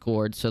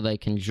Discord so they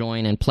can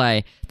join and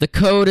play. The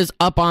code is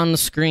up on the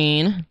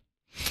screen.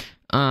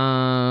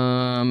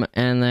 And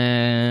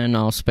then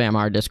I'll spam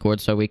our Discord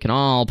so we can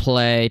all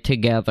play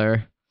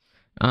together.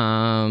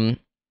 Where's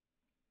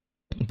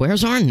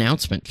our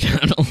announcement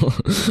channel?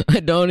 I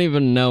don't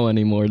even know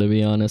anymore, to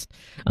be honest.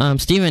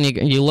 Steven,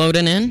 you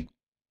loading in?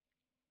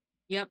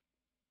 Yep.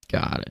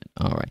 Got it.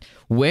 All right.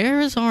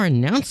 Where is our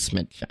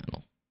announcement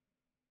channel?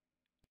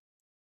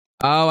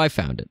 Oh, I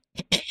found it.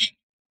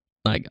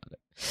 I got it.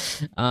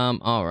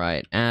 All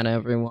right. Add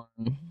everyone.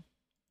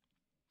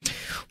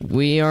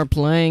 We are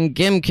playing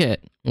GimKit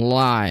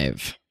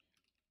live.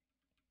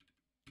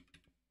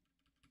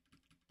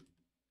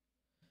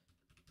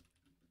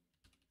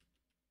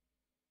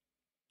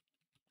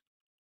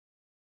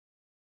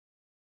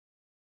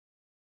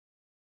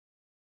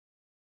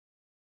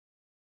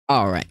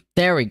 All right,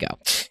 there we go.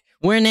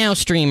 We're now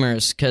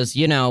streamers because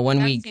when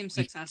that seems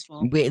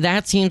successful.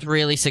 That seems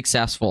really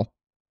successful.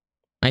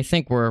 I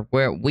think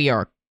we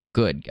are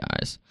good,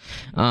 guys.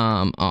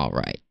 All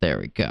right, there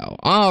we go.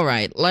 All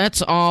right,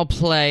 let's all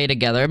play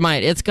together.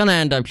 It's gonna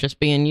end up just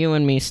being you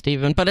and me,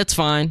 Steven, but it's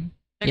fine.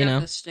 Check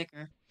out the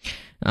sticker.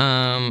 You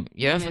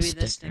have Maybe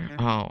a sticker.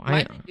 Oh,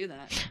 why did you do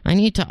that? I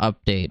need to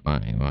update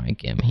my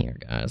Gim here,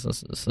 guys.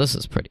 This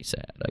is pretty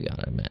sad, I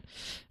gotta admit.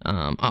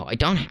 I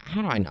don't.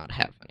 How do I not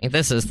have any?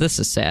 This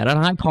is sad, and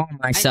I call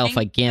myself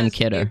a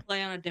GimKitter. You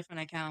play on a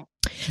different account.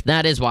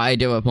 That is why I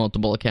do have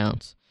multiple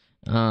accounts.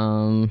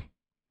 I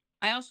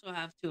also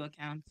have 2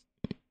 accounts.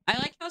 I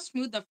like how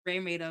smooth the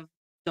frame rate of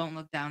Don't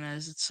Look Down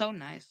is. It's so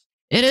nice.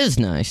 It is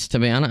nice, to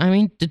be honest. I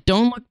mean,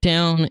 Don't Look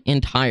Down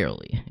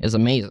entirely is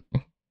amazing.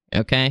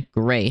 Okay,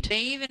 great.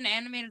 They even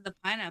animated the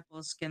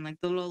pineapple skin, like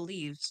the little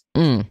leaves.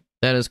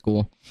 That is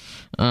cool.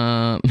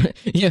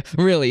 Yeah,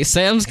 really,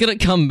 Sam's gonna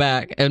come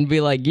back and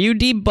be like, you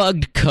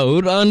debugged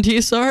code on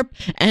T-Sarp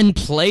and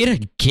played a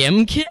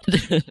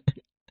GimKit?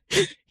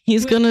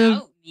 He's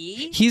gonna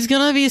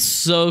be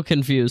so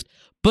confused,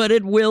 but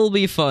it will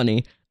be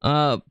funny.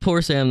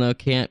 Poor Sam, though,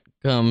 can't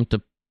come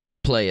to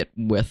play it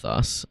with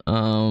us.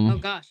 Oh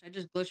gosh, I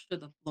just glitched to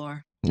the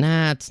floor.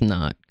 That's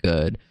not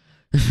good.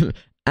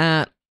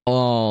 At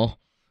all.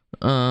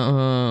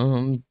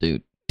 All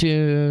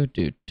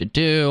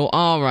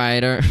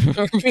right, are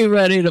we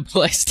ready to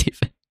play,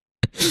 Steven?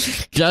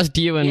 Just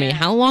you and me. Yeah.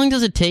 How long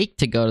does it take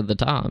to go to the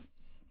top?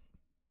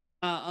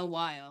 A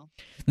while.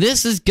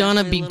 This is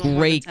gonna Definitely be a little more than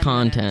great 10 minutes.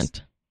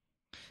 content.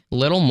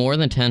 Little more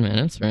than 10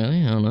 minutes,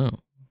 really? I don't know.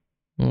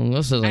 Well,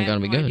 this isn't I gonna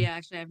have be no good. idea,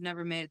 actually. I've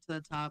never made it to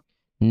the top.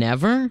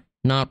 Never?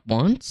 Not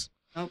once?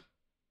 Nope.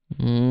 I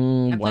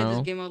played Well.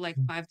 this game mode like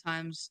 5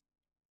 times.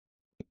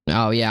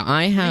 Oh yeah,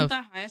 I I think have.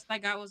 the highest I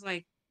got was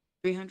like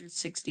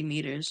 360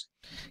 meters.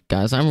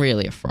 Guys, I'm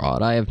really a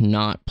fraud. I have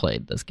not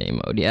played this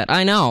game mode yet.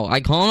 I know. I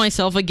call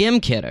myself a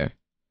GimKitter.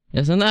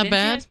 Isn't that Didn't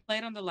bad? you guys play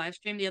it on the live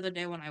stream the other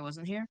day when I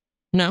wasn't here?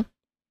 No.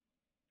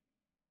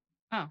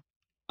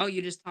 Oh,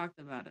 you just talked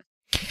about it.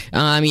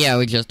 Yeah,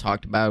 we just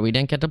talked about it. We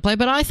didn't get to play,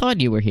 but I thought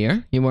you were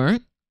here. You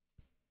weren't?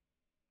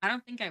 I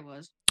don't think I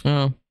was.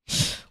 Oh.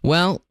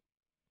 Well,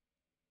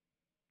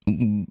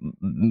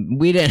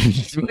 we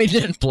didn't. We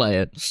didn't play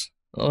it.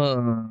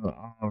 All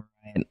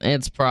right.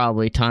 It's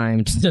probably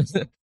time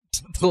to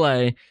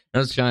play. I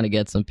was trying to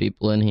get some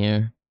people in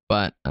here,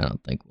 but I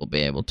don't think we'll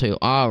be able to.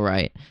 All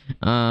right.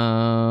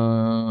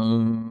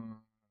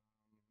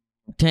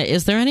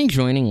 Is there any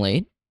joining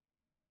late?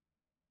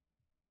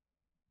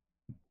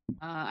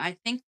 I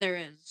think there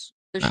is.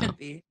 There should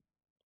be.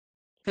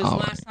 Because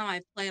last time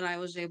I played, I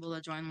was able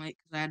to join late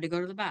because I had to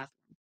go to the bathroom.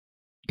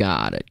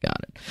 Got it.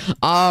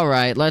 All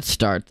right, let's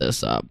start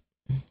this up.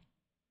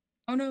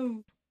 Oh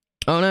no.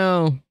 Oh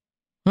no.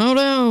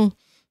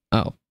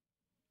 Oh.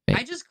 Wait.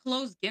 I just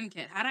closed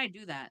GimKit. How'd I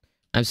do that?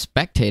 I'm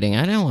spectating.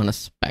 I didn't want to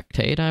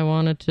spectate. I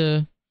wanted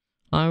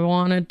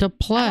to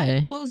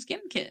play. Close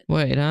GimKit.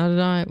 Wait, how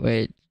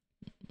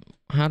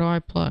do I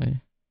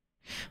play?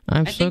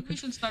 I think we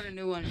should start a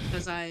new one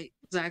because I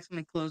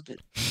accidentally closed it.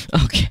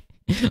 Okay.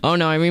 Oh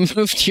no, I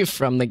removed you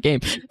from the game.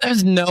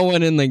 There's no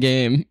one in the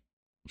game.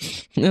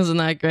 Isn't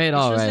that great?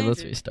 All right,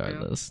 let's restart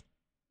this.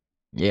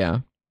 Yeah,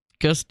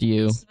 just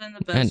you. This has been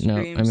the best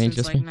stream since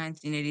just like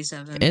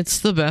 1987. It's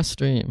the best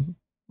stream.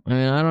 I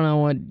mean, I don't know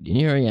what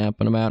you're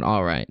yapping about.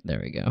 All right,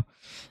 there we go.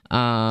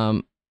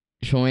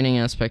 Joining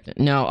aspect.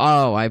 No,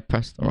 I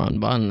pressed the wrong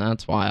button.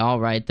 That's why.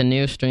 All right, the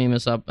new stream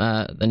is up.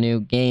 The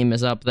new game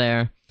is up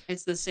there.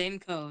 It's the same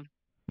code.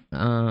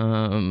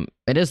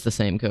 It is the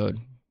same code.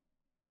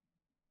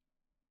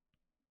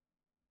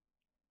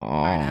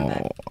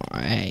 All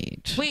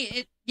right.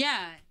 Wait,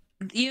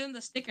 even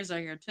the stickers are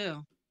here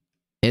too.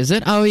 Is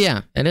it? Oh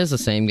yeah, it is the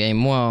same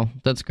game. Whoa,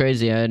 that's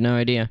crazy. I had no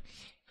idea.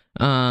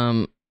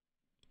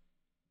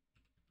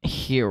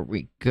 Here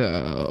we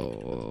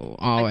go.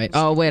 All right.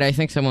 Oh wait, I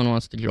think someone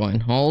wants to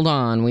join. Hold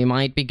on, we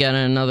might be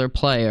getting another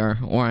player,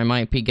 or I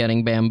might be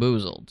getting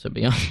bamboozled. To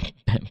be honest,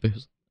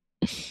 bamboozled.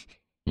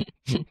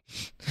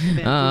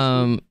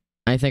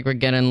 I think we're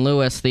getting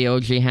Lewis, the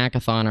OG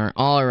hackathoner.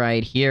 All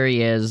right, here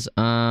he is.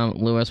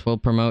 Lewis will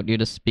promote you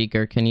to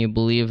speaker. Can you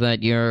believe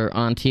that you're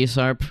on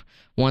TSARP?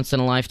 Once in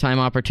a lifetime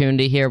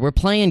opportunity here. We're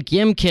playing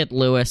GimKit,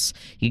 Lewis.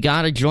 You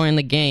gotta join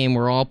the game.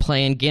 We're all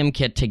playing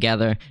GimKit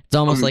together. It's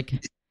almost like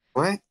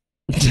what?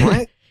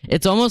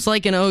 It's almost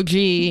like an OG.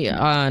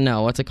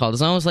 No, what's it called?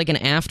 It's almost like an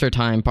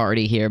aftertime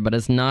party here, but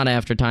it's not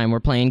aftertime. We're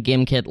playing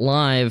GimKit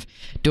live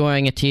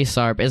during a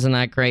TSARP. Isn't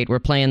that great? We're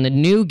playing the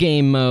new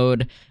game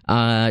mode.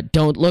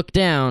 Don't Look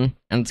Down,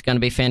 and it's gonna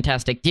be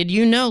fantastic. Did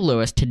you know,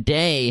 Lewis?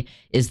 Today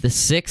is the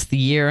 6th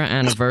year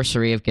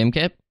anniversary of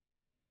GimKit.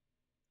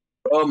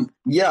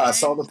 Yeah, I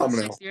saw the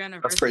thumbnail.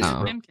 That's crazy.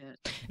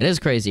 It is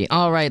crazy.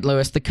 All right,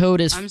 Lewis, the code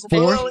is 4.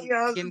 Well,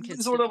 yeah,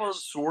 it's sort of a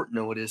short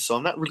notice, so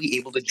I'm not really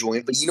able to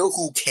join, but you know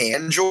who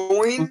can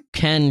join? Who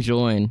can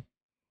join?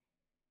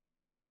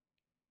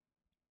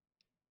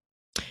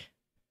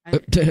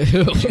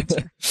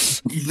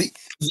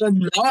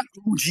 the not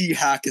OG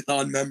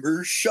Hackathon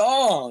member,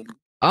 Sean.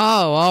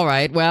 Oh, all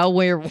right. Well,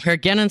 we're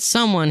getting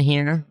someone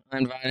here. I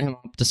invited him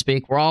up to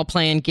speak. We're all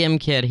playing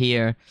GimKit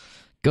here.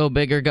 Go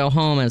big or go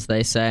home, as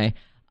they say.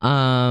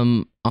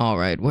 All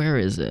right, where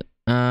is it?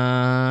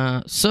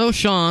 So,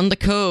 Sean, the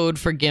code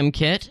for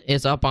GimKit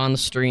is up on the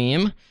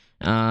stream.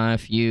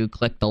 If you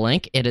click the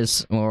link, it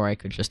is, or I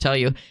could just tell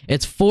you,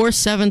 it's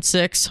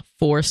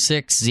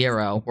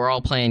 476460. We're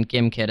all playing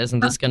GimKit. Isn't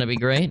this going to be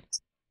great?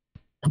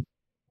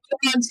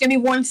 Just give me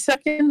 1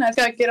 second. I've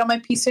got to get on my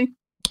PC.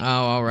 Oh,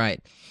 all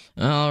right.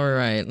 All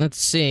right. Let's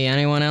see.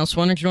 Anyone else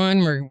want to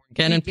join? We're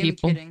getting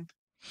people. Kidding.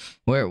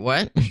 Where?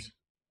 What?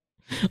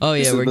 Oh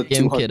yeah, we're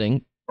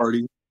GimKitting.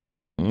 Party.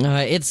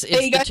 It's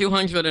the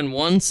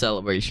 201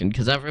 celebration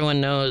because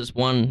everyone knows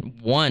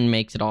one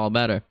makes it all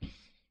better.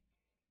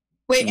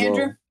 Wait,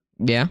 Andrew.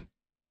 Yeah.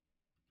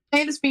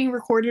 It is being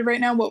recorded right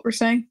now. What we're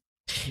saying.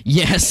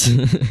 Yes,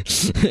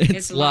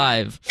 it's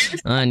live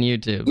on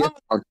YouTube.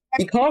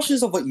 Be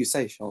cautious of what you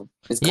say, Sean.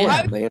 It's cool,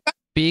 man.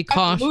 Be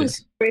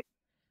cautious.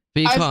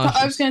 Be cautious.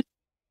 I was going to,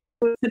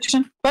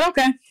 but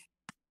okay.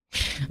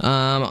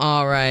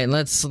 All right,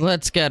 let's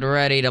get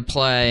ready to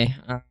play.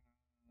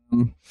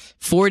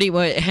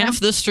 40. Half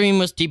the stream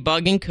was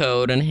debugging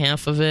code, and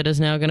half of it is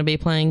now going to be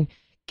playing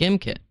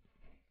GimKit.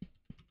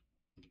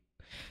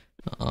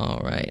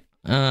 All right.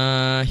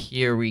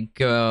 Here we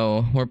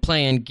go. We're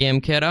playing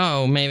GimKit.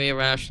 Oh, maybe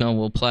Irrational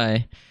will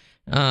play.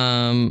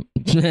 No,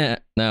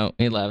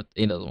 he left.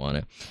 He doesn't want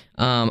to.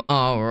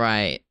 All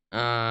right.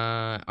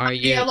 Are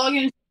you? Yeah, log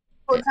in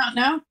to account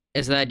now.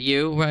 Is that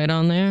you right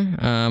on there?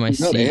 I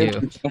see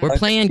you. We're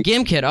playing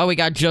GimKit. Oh, we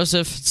got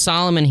Joseph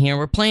Solomon here.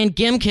 We're playing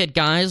GimKit,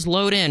 guys.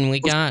 Load in. We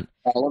got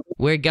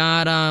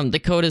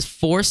the code is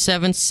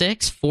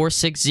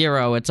 476460.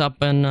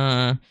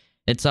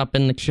 It's up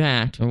in the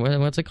chat.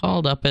 What's it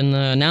called? Up in the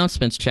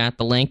announcements chat,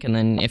 the link, and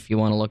then if you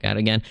want to look at it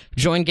again,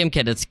 join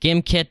GimKit. It's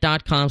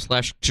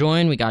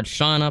gimkit.com/join. We got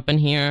Sean up in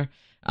here.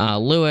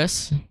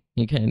 Lewis,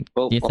 do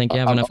you think you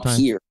have enough time?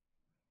 Here.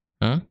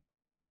 Huh?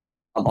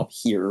 I'm up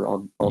here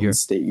on the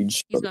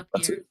stage. He's up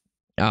here.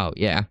 Oh,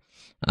 yeah.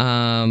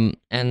 And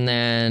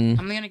then...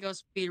 I'm gonna go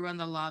speed run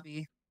the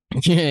lobby.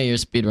 Yeah, you're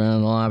speed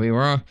running the lobby.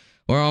 We're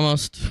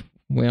almost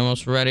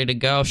ready to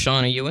go.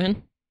 Sean, are you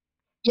in?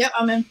 Yep,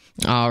 I'm in.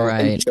 All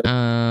right.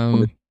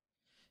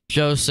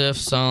 Joseph,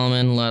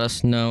 Solomon, let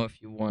us know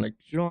if you want to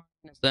join.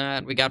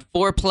 We got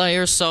 4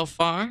 players so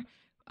far,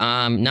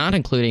 not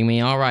including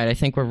me. All right, I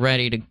think we're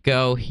ready to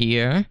go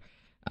here.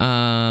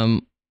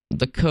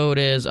 The code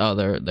is... Oh,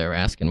 they're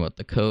asking what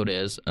the code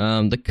is.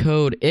 The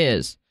code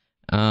is...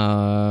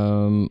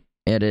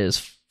 it is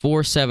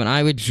 47...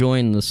 I would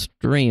join the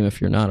stream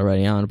if you're not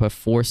already on, but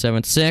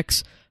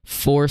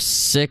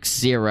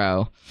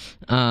 476460.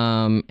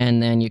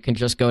 And then you can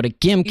just go to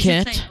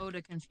GimKit.com/join.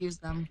 To confuse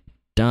them.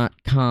 There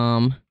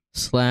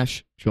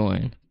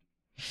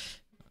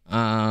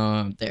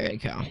you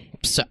go.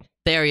 So,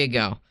 there you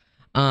go.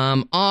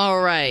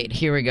 All right,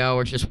 here we go.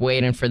 We're just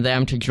waiting for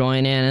them to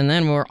join in, and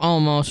then we're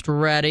almost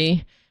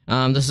ready.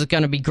 This is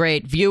going to be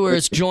great.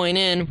 Viewers, join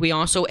in. We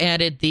also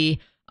added the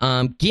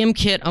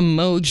GimKit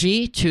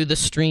emoji to the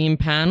stream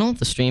panel.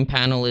 The stream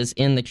panel is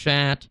in the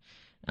chat.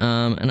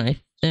 And I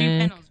think...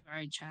 Stream panel is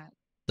very chat.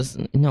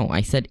 No,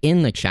 I said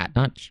in the chat,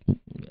 not...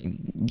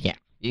 Yeah,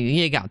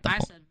 you got the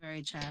point. I said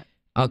very chat.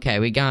 Okay,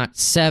 we got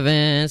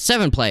seven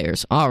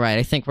players. All right,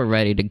 I think we're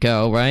ready to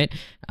go, right?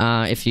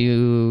 If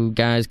you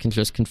guys can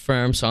just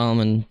confirm,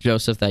 Solomon,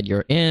 Joseph, that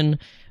you're in,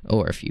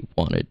 or if you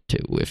wanted to.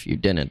 If you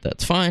didn't,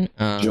 that's fine.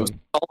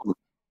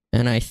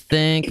 And I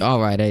think,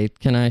 all right,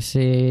 can I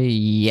see?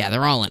 Yeah,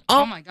 they're all in.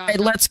 Oh my God. Right,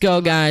 let's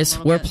go, guys.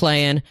 We're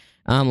playing.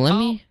 I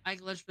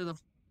glitched through the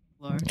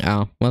floor.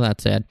 Oh, well,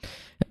 that's it.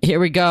 Here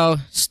we go.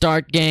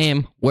 Start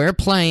game. We're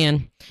playing.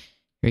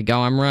 Here we go.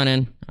 I'm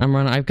running.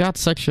 I've got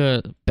such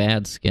a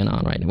bad skin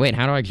on right now. Wait,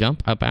 how do I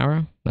jump? Up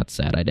arrow? That's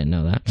sad. I didn't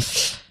know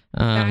that.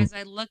 Guys,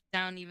 I looked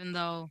down even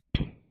though...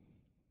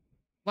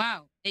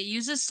 Wow, it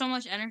uses so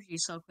much energy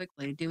so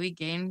quickly. Do we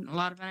gain a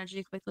lot of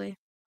energy quickly?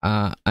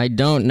 I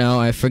don't know.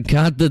 I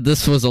forgot that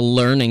this was a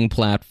learning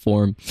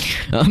platform,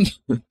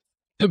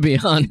 to be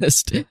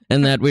honest,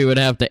 and that we would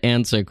have to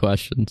answer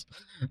questions.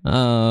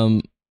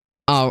 Oh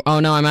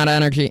no, I'm out of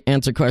energy.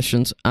 Answer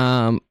questions.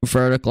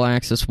 Vertical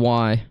axis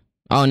Y.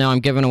 Oh no, I'm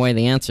giving away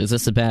the answers.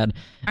 This is bad.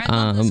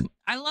 I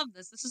love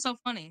this. This is so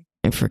funny.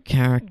 And for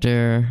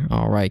character,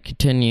 all right,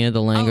 continue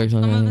the language.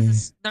 Some of this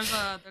is,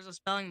 there's a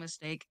spelling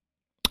mistake.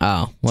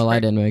 Oh well, I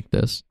didn't make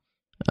this.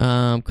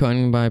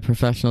 Coding by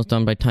professionals,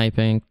 done by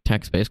typing,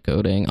 text-based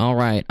coding. All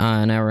right,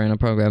 an error in a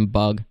program,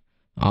 bug.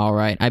 All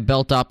right, I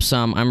built up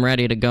some. I'm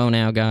ready to go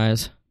now,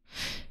 guys.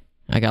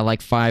 I got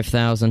like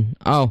 5,000.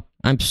 Oh,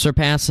 I'm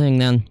surpassing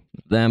them.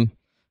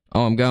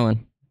 Oh, I'm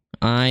going.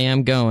 I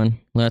am going.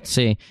 Let's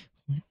see.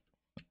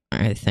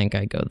 I think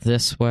I go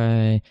this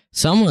way.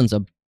 Someone's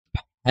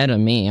ahead of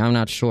me. I'm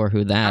not sure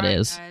who that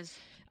is. Guys.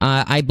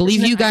 I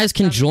believe you guys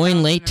can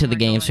join late to the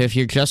game, so if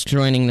you're just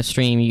joining the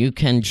stream, you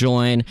can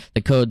join.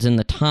 The code's in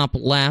the top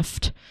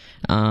left,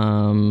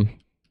 but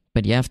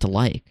you have to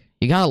like.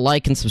 You gotta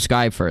like and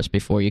subscribe first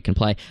before you can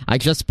play. I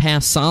just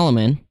passed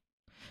Solomon.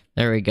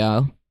 There we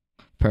go.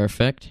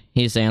 Perfect.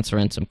 He's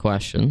answering some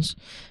questions.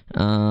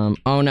 Oh,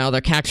 no,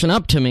 they're catching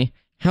up to me.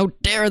 How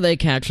dare they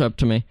catch up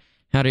to me?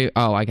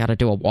 Oh, I gotta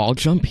do a wall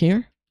jump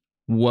here?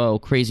 Whoa,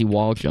 crazy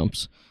wall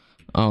jumps.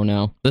 Oh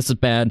no, this is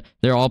bad.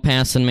 They're all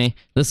passing me.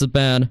 This is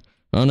bad.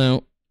 Oh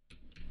no.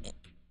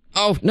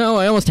 Oh no,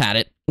 I almost had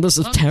it. This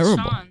is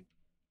terrible. Sean.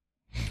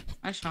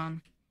 Hi,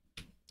 Sean.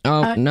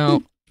 Oh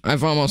no,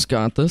 I've almost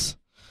got this.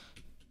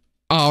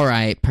 All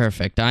right,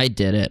 perfect. I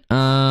did it.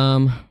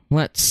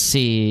 Let's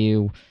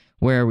see.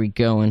 Where are we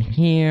going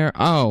here?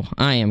 Oh,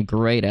 I am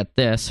great at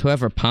this.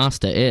 Whoever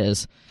Pasta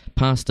is.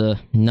 Pasta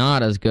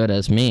not as good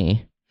as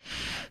me.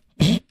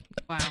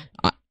 Wow.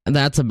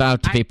 That's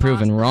about to be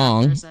proven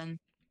wrong. Anderson.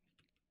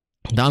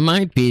 That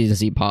might be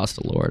the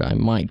Pasta Lord. I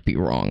might be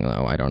wrong,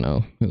 though. I don't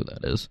know who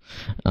that is.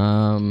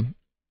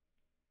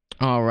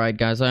 Alright,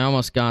 guys. I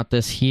almost got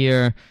this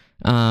here.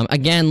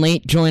 Again,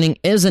 late joining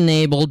is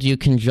enabled. You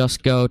can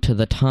just go to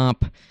the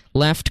top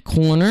left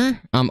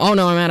corner. Oh,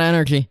 no, I'm out of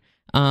energy.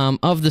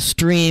 Of the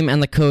stream,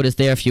 and the code is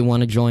there if you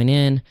want to join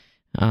in.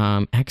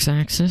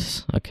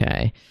 X-axis?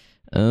 Okay.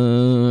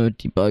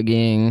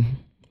 Debugging.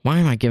 Why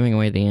am I giving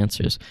away the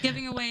answers?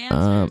 Giving away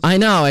answers. I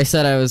know. I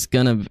said I was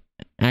gonna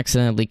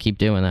accidentally keep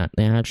doing that.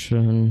 The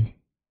action.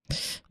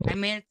 I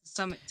made it to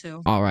Summit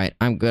too. All right,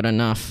 I'm good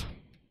enough.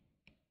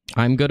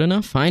 I'm good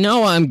enough? I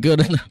know I'm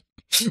good enough.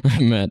 I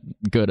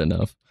meant good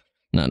enough.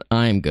 Not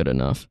I'm good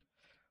enough.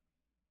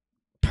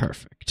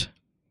 Perfect.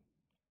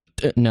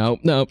 No.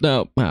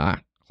 Ah,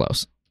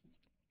 close.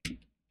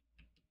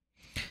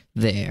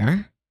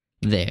 There.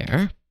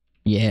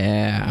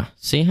 Yeah.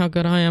 See how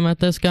good I am at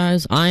this,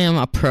 guys? I am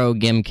a pro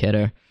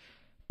GimKitter.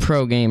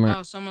 Pro gamer.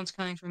 Oh, someone's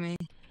coming for me.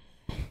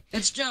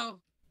 It's Joe.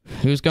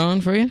 Who's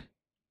going for you?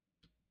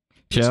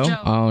 Joe? Joe.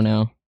 Oh,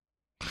 no.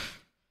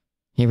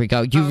 Here we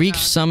go. You reached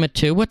God. Summit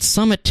 2? What's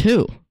Summit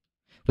 2?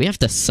 We have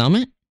to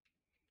summit?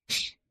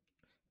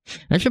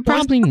 I should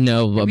probably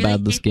know I really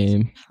about this hate these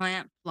game.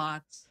 Plant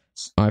plots.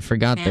 Oh, I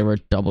forgot there were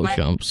double Plant-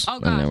 jumps. Oh,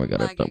 And God, then we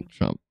got a lagging. double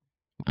jump.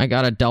 I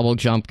got a double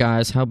jump,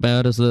 guys. How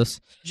bad is this?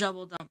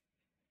 Jubble dump.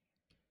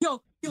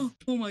 Yo,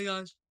 oh my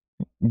gosh.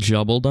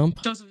 Jubble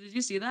dump? Joseph, did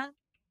you see that?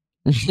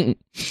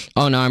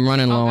 Oh, no, I'm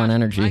running low God, on I'm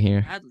energy lagging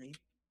here. badly.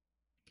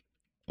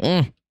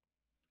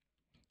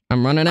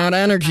 I'm running out of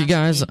energy,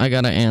 guys. I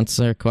gotta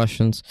answer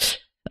questions.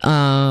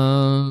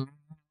 There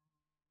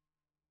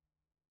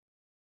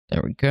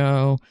we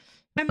go.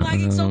 I'm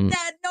lagging so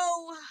bad.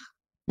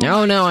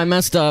 No. No, I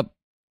messed up.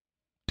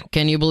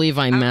 Can you believe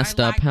I messed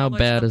up? lagged How all the way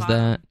to bad the is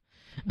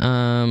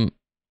that?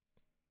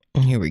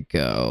 Here we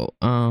go.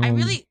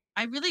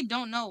 I really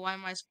don't know why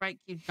my sprite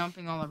keeps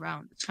jumping all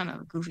around. It's kind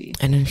of goofy.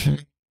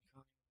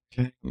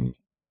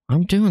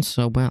 I'm doing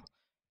so well.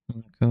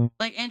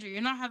 Like, Andrew,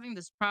 you're not having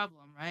this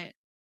problem, right?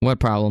 What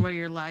problem? Where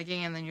you're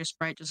lagging and then your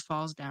sprite just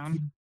falls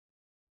down.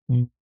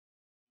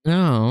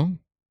 No.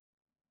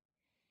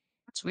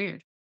 That's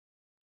weird.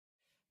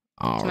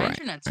 All My right.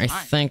 internet's I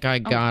fine. think I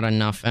got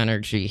enough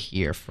energy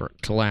here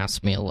to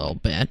last me a little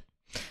bit.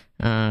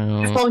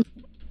 Phone.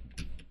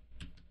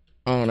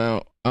 Oh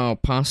no. Oh,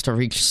 Pasta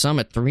reached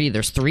Summit 3.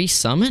 There's 3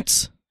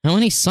 summits? How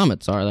many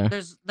summits are there?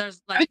 There's I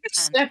like think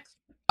 10. 6.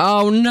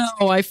 Oh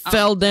no, I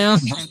fell down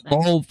same the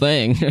thing. whole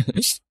thing.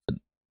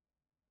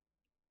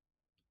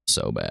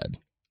 So bad.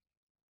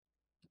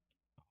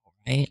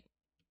 Alright.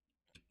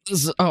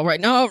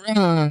 Alright, no.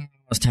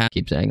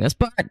 Keep saying this,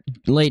 but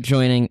late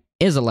joining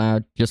is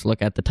allowed. Just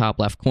look at the top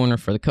left corner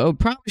for the code.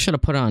 Probably should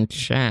have put it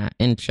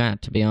in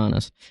chat, to be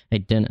honest. I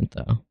didn't,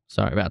 though.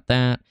 Sorry about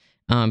that.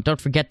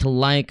 Don't forget to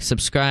like,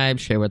 subscribe,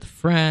 share with a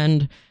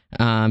friend.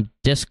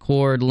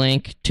 Discord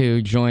link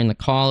to join the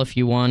call if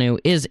you want to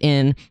is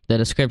in the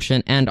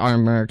description, and our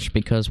merch,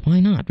 because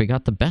why not? We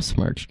got the best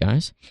merch,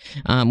 guys.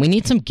 We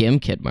need some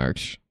GimKit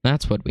merch.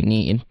 That's what we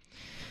need.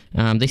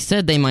 They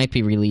said they might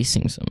be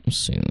releasing some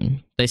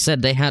soon. They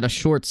said they had a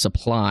short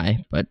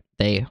supply, but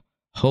they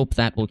hope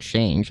that will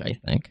change, I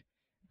think.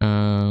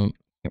 Here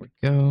we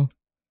go.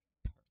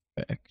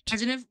 Perfect.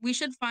 Imagine if we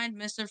should find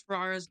Mr.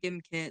 Ferraro's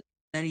GimKit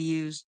that he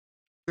used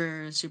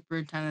for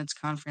Superintendent's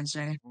Conference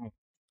Day.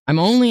 I'm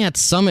only at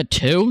Summit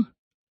 2?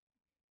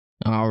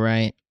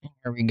 Alright,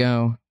 here we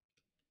go.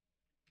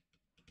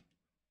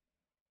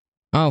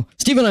 Oh,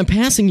 Steven, I'm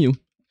passing you!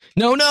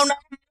 No!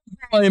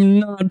 I am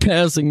not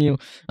passing you.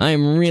 I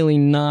am really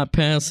not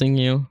passing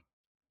you.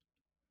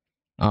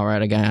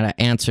 Alright, I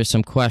gotta answer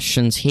some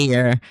questions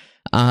here.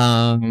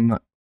 Finding,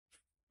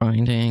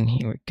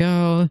 here we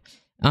go.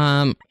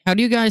 How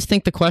do you guys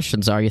think the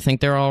questions are? You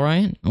think they're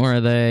alright? Or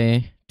are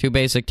they too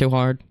basic, too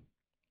hard?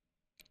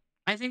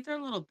 I think they're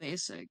a little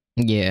basic.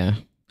 Yeah.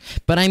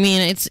 But I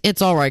mean,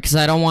 it's alright, because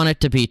I don't want it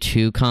to be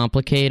too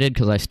complicated,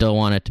 because I still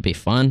want it to be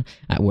fun.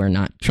 We're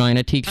not trying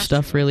to teach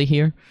stuff really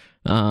here.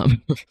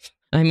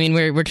 I mean,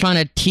 we're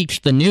trying to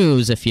teach the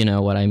news, if you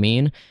know what I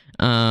mean.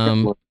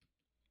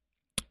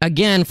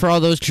 Again, for all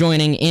those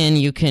joining in,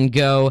 you can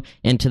go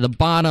into the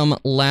bottom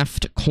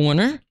left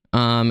corner.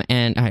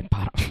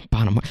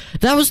 Bottom.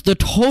 That was the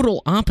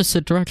total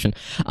opposite direction.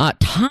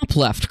 Top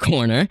left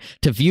corner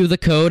to view the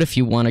code if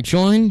you want to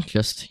join.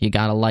 Just, you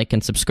gotta like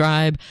and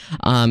subscribe.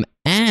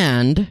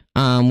 And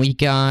we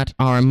got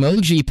our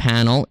emoji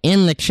panel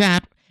in the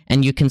chat,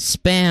 and you can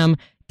spam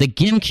the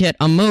GimKit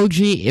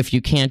emoji if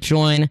you can't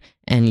join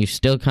and you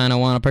still kind of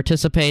want to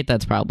participate.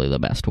 That's probably the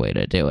best way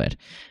to do it.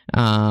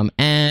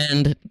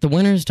 And the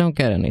winners don't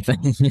get anything.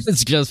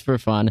 It's just for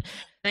fun.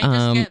 They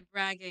just get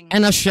bragging.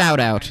 And a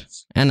shout out.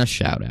 Can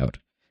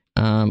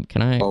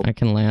I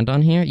can land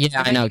on here?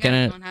 Yeah, I know. Can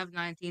I don't have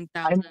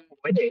 19,000.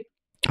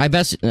 I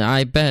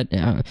bet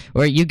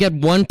or you get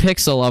 1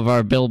 pixel of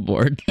our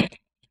billboard.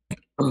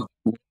 You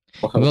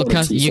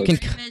can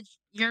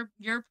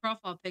Your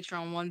profile picture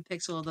on 1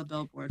 pixel of the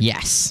billboard.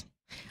 Yes.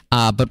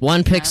 But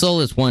 1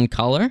 pixel is 1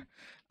 color.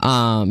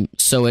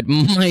 So it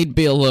might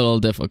be a little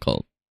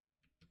difficult.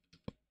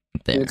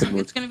 There.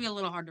 It's gonna be a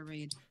little hard to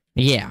read.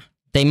 Yeah.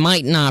 They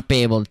might not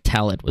be able to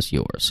tell it was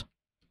yours.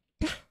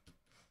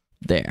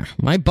 There.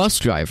 My bus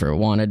driver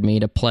wanted me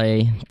to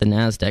play the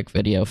NASDAQ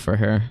video for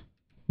her.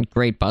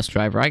 Great bus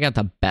driver. I got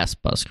the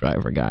best bus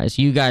driver, guys.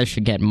 You guys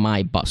should get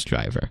my bus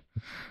driver.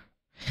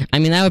 I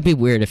mean, that would be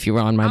weird if you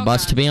were on my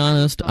bus, to be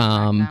honest.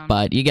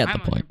 But you get the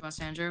point. On your bus,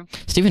 Andrew.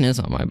 Steven is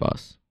on my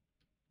bus.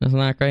 Isn't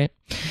that great?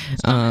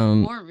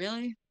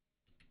 Really?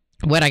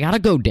 Wait, I gotta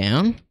go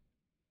down?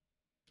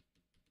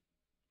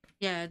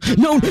 Yeah.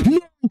 No, no.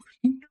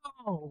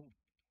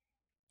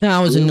 That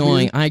was Really?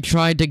 annoying. I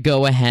tried to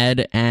go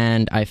ahead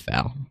and I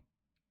fell.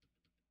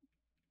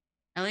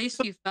 At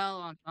least you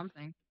fell on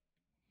something.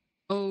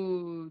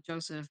 Oh,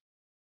 Joseph.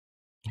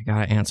 I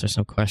gotta answer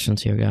some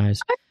questions here, guys.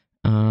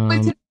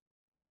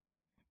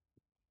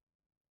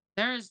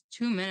 There's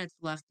 2 minutes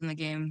left in the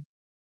game.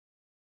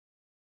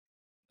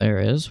 There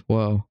is.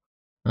 Whoa.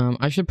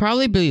 I should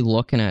probably be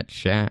looking at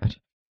chat.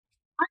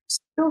 I'm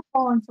still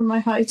falling from my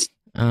height.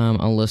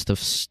 A list of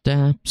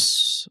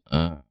steps.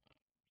 All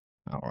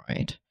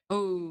right.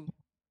 Oh,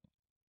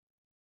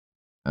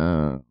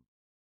 Uh,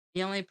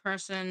 the only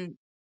person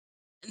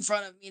in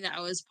front of me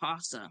now is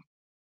Pasta.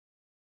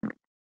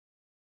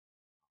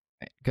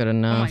 good Oh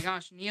enough. my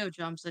gosh, Neo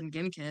jumps in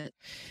GimKit.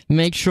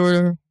 Make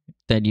sure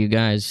that you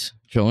guys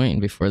join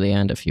before the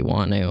end if you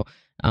want to.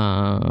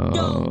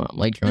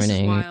 Like This is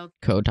joining wild.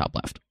 code top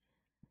left.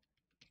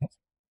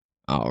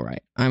 All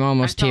right, I'm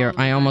almost fell here. all the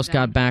way I back almost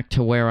got down. back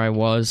to where I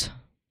was.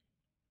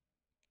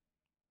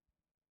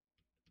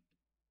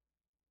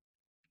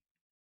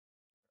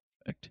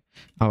 Perfect.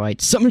 All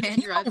right, Summit.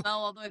 Andrew, I fell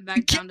all the way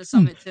back down to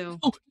Summit too.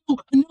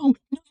 No.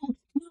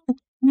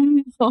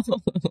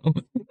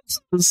 This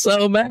is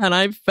so bad.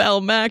 I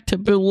fell back to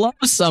below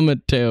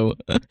Summit 2.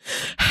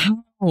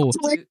 How?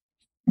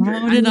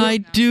 How did I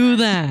do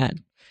that?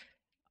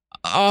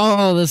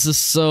 Oh, this is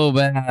so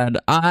bad.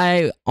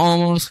 I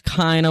almost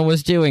kind of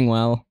was doing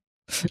well,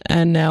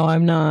 and now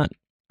I'm not.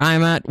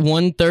 I'm at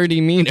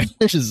 130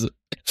 meters.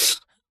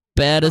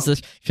 Bad as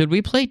this. Should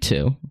we play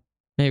 2?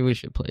 Maybe we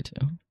should play 2.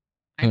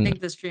 I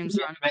think the stream's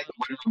on.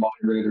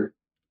 Moderator.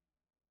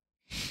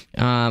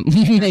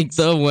 Make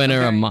the winner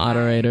a very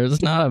moderator.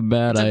 It's not a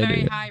bad It's a idea.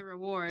 very high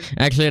reward.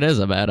 Actually, it is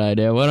a bad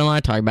idea. What am I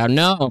talking about?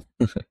 No.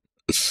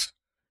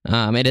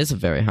 It is a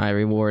very high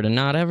reward, and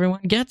not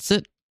everyone gets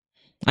it.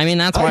 I mean,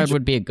 that's why it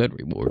would be a good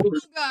reward. Oh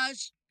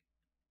gosh.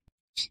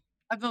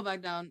 I fell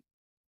back down.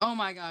 Oh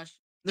my gosh.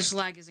 This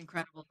lag is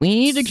incredible. We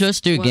need to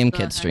just do What the heck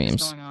GimKit is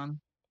streams. going on?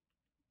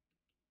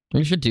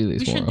 We should do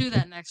these We more should do often.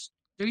 that next.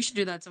 We should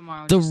do that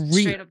tomorrow. The Just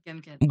straight up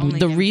GimKit. Only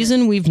The GimKit.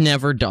 reason we've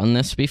never done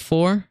this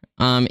before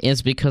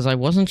is because I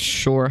wasn't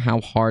sure how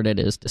hard it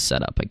is to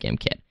set up a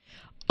GimKit.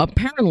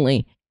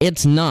 Apparently,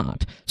 it's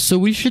not. So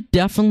we should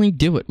definitely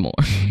do it more.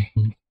 I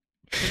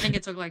think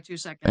it took like 2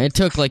 seconds. It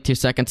took like 2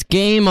 seconds.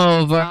 Game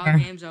over. Oh,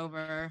 game's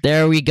over.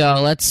 There we go.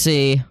 Let's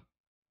see.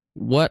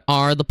 What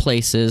are the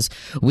places?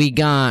 We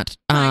got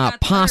I got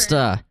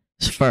Pasta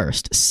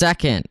first.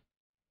 Second,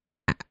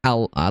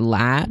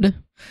 Lad.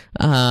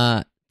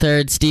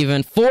 Third,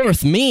 Steven.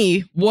 Fourth,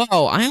 me.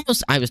 Whoa, I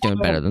was doing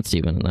better than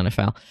Steven, and then I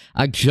fell.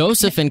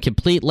 Joseph in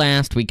complete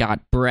last. We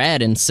got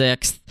Brad in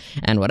 6th,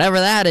 and whatever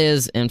that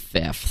is in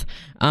 5th.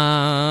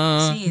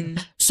 Scene.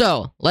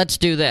 So let's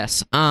do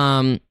this.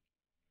 Let's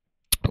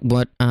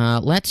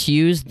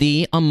use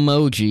the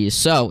emojis.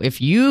 So if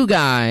you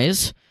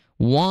guys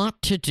want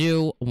to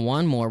do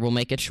one more, we'll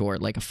make it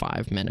short, like a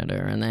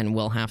 5-minute-er, and then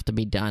we'll have to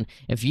be done.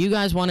 If you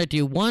guys want to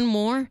do one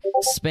more,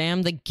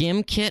 spam the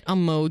GimKit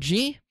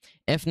emoji.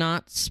 If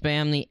not,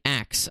 spam the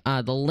X.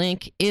 The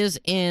link is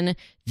in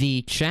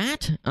the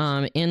chat,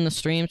 in the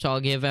stream, so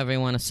I'll give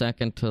everyone a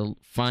second to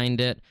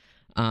find it.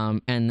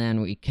 And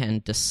then we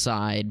can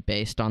decide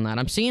based on that.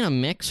 I'm seeing a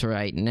mix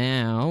right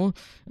now.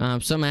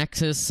 Some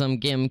X's, some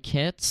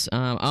GimKits.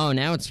 Oh,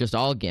 now it's just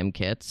all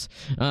GimKits.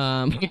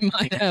 We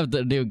might have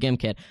to do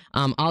GimKit.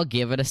 I'll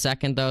give it a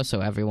second, though,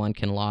 so everyone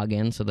can log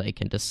in so they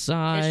can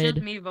decide. It's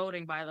just me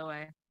voting, by the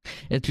way.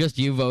 It's just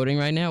you voting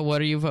right now? What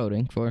are you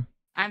voting for?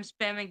 I'm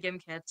spamming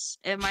GimKits.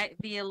 It might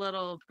be a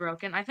little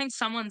broken. I think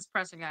someone's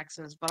pressing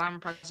X's, but I'm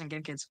pressing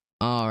GimKits.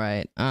 All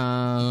right.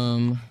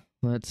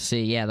 Let's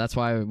see. Yeah, that's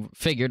why I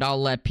figured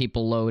I'll let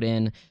people load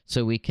in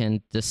so we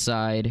can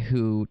decide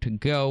who to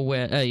go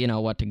with,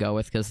 what to go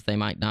with, because they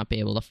might not be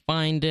able to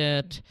find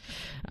it.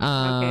 Okay,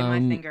 my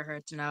finger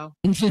hurts now.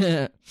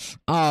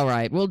 All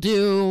right, we'll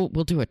do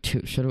a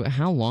 2.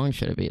 How long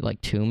should it be?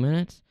 Like 2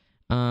 minutes?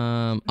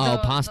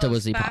 Pasta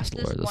was the pasta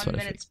lord. That's what I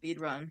 1-minute speed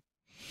run.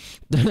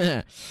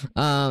 that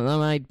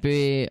might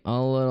be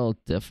a little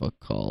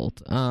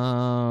difficult.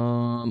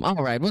 All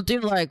right, we'll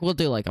do like a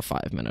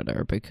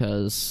 5-minute-er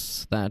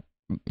because that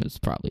is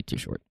probably too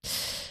short.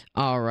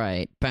 All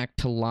right, back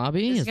to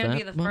lobby. This is is gonna that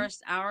be the one?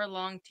 first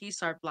hour-long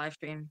T-Sarp live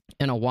stream.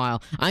 In a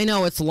while. I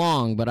know it's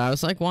long, but I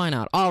was like, why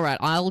not? All right,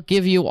 I'll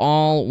give you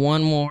all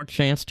one more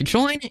chance to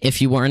join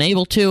if you weren't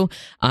able to.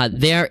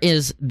 There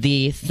is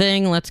the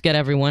thing. Let's get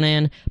everyone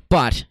in.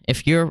 But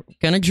if you're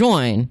gonna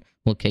join,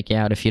 we'll kick you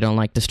out if you don't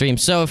like the stream.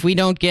 So if we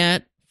don't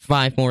get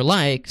 5 more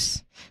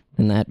likes,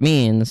 then that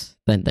means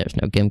that there's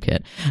no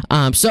GimKit.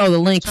 So the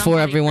link for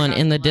Somebody everyone forgot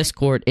in the to like.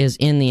 Discord is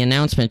in the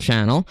announcement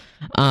channel.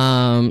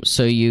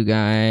 So you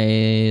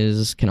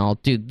guys can all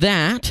do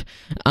that.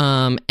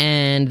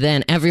 And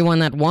then everyone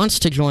that wants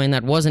to join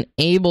that wasn't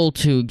able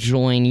to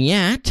join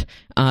yet,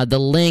 the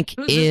link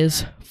Who's this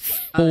is guy?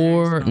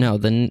 Oh, there he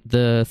is.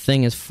 the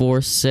thing is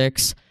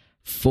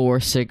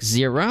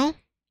 46460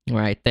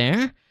 right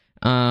there.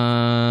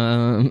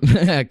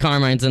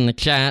 Carmine's in the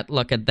chat.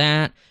 Look at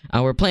that.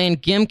 We're playing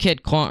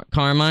GimKit,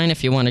 Carmine,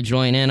 if you want to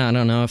join in. I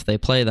don't know if they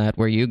play that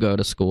where you go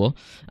to school.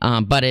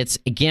 But it's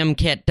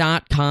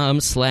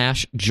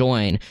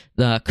gimkit.com/join.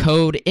 The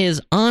code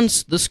is on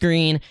the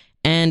screen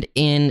and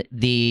in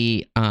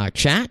the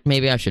chat.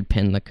 Maybe I should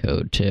pin the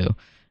code, too.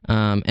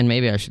 And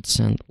maybe I should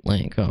send the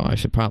link. Oh, I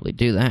should probably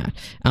do that.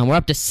 We're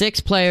up to 6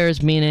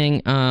 players,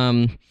 meaning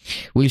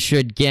we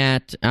should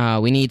get...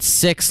 we need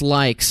 6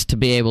 likes to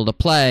be able to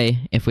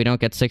play. If we don't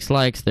get 6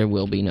 likes, there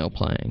will be no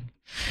playing.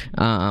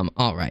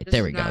 All right,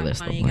 there we go. This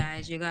is funny,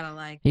 guys. You gotta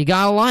like. You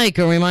gotta like,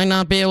 or we might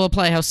not be able to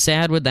play. How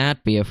sad would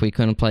that be if we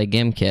couldn't play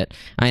GimKit?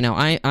 I know.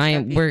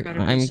 I'm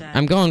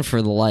going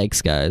for the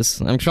likes, guys.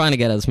 I'm trying to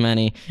get as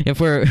many. If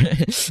we're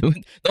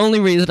the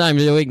only reason I'm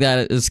doing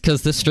that is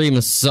because this stream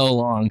is so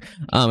long,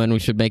 and we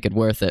should make it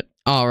worth it.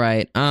 All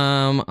right.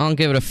 I'll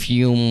give it a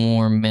few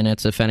more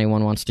minutes if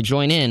anyone wants to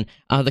join in.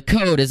 The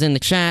code is in the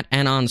chat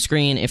and on the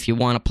screen. If you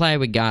want to play,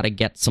 we gotta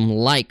get some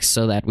likes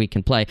so that we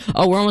can play.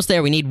 Oh, we're almost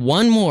there. We need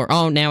 1 more.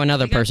 Oh, now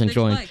another person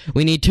joined. Likes.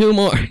 We need 2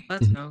 more.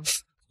 Let's go.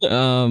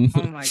 Oh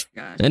my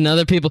gosh. And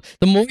other people.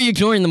 The more you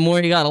join, the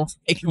more you gotta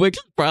like, which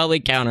is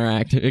probably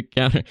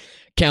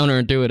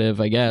counterintuitive,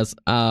 I guess.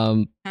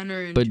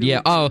 But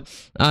yeah. Oh,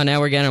 now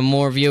we're getting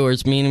more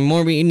viewers, meaning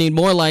we need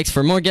more likes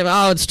for more give.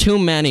 Oh, it's too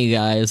many,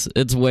 guys.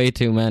 It's way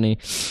too many.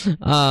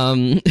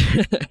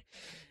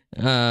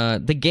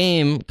 The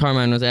game,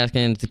 Carmine was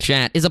asking in the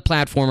chat, is a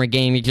platformer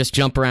game. You just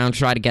jump around,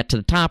 try to get to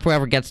the top.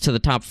 Whoever gets to the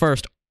top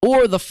first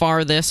or the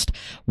farthest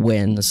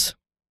wins.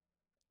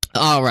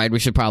 All right, we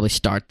should probably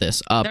start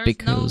this up. There's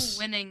because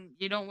no winning.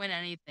 You don't win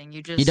anything.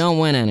 You don't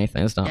win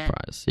anything. It's not a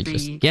prize. You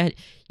just get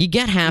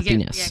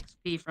happiness.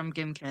 You get XP from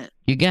GimKit.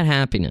 You get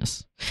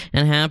happiness,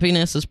 and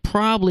happiness is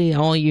probably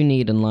all you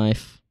need in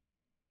life,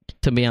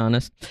 to be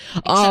honest.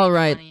 All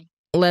right,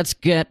 let's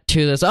get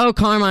to this. Oh,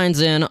 Carmine's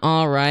in.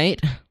 All right,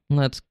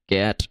 let's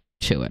get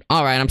to it.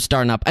 All right, I'm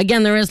starting up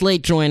again. There is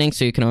late joining,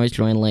 so you can always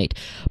join late,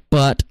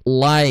 but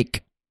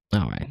like.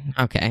 All right.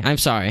 Okay. I'm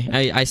sorry.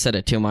 I said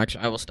it too much.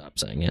 I will stop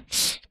saying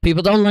it.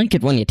 People don't like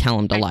it when you tell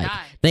them to like. Died.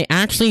 They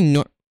actually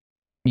know.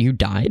 You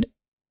died?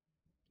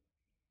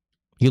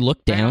 You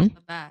looked down?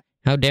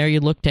 How dare you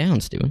look down,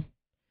 Steven?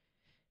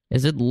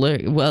 Is it...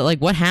 well, like,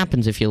 what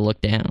happens if you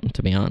look down,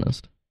 to be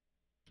honest?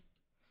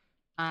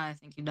 I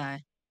think you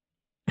die.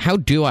 How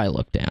do I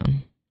look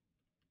down?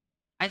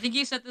 I think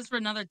you set this for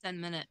another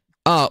 10 minutes.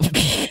 Oh...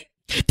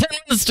 10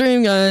 minutes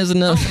stream, guys,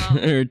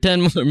 or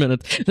 10 more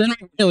minutes. Then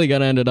we really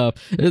gotta end it up.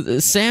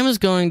 Sam is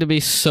going to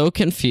be so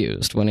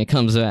confused when he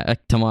comes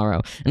back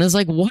tomorrow. And it's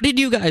like, what did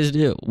you guys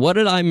do? What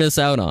did I miss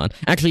out on?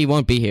 Actually, he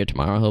won't be here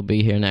tomorrow. He'll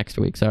be here next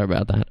week. Sorry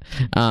about that.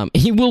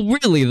 He will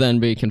really then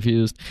be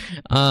confused.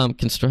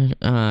 Command,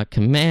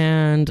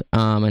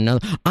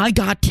 another. I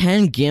got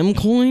 10 Gim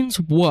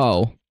coins?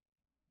 Whoa.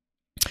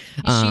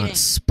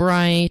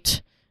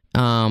 Sprite,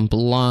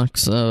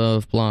 blocks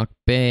of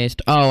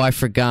block-based. Oh, I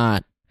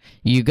forgot.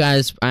 You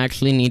guys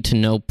actually need to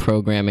know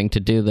programming to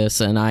do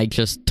this, and I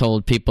just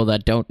told people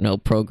that don't know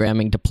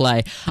programming to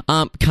play.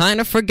 Kind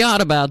of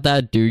forgot about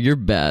that. Do your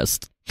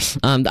best.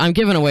 I'm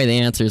giving away the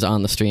answers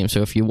on the stream,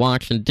 so if you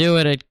watch and do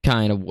it, it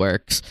kind of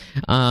works.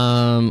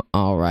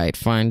 Alright,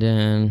 find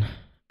in...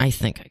 I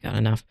think I got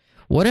enough.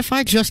 What if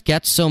I just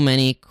get so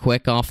many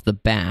quick off the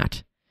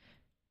bat,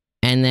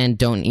 and then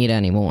don't need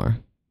any more?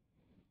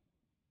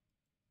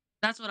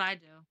 That's what I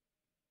do.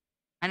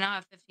 I now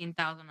have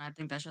 15,000, I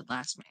think that should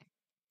last me.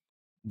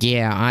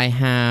 Yeah, I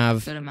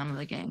have... good amount of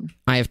the game.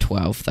 I have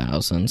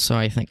 12,000, so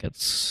I think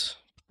it's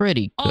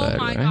pretty good, Oh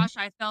my right? gosh,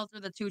 I fell through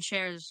the 2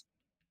 chairs.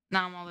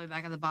 Now I'm all the way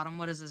back at the bottom.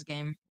 What is this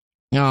game?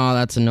 Oh,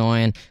 that's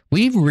annoying.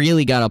 We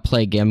really gotta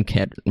play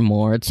GimKit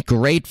more. It's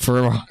great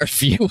for our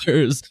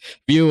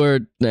viewer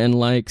and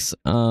likes.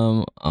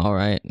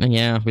 Alright.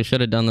 Yeah, we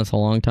should have done this a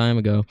long time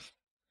ago.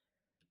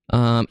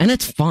 And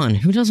it's fun.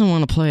 Who doesn't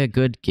want to play a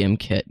good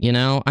GimKit, you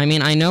know? I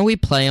mean, I know we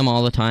play them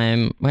all the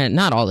time. Well,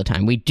 not all the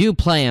time. We do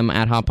play them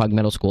at Hot Pog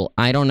Middle School.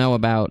 I don't know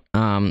about,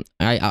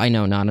 I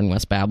know not in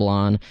West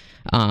Babylon,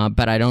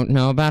 but I don't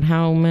know about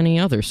how many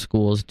other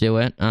schools do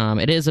it.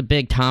 It is a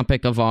big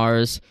topic of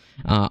ours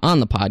on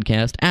the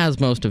podcast, as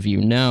most of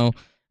you know.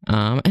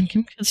 And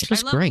GimKit's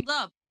just great.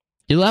 Up.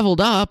 You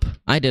leveled up.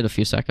 I did a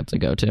few seconds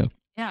ago, too.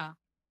 Yeah.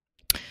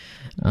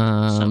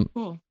 So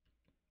cool.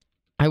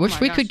 I wish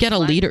we could get a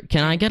leader.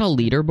 Can I get a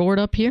leaderboard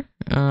up here?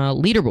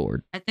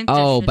 Leaderboard. I think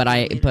but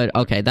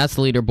okay, that's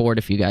the leaderboard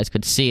if you guys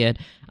could see it.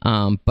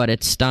 But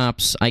it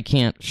stops. I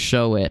can't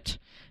show it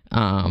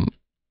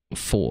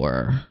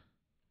for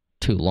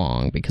too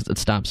long because it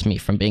stops me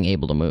from being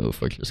able to move,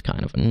 which is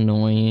kind of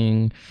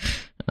annoying.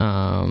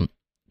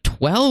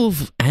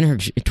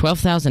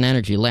 12,000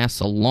 energy lasts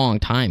a long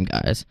time,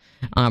 guys.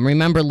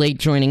 Remember, late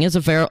joining is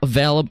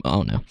available.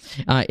 Oh no,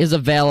 is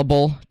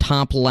available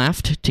top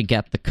left to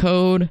get the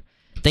code.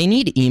 They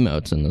need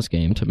emotes in this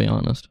game, to be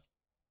honest.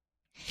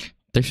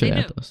 They should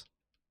add this.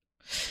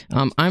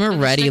 I'm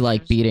already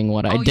like beating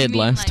what I did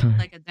last time.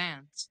 Like a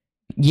dance.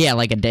 Yeah,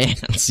 like a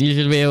dance. You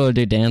should be able to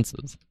do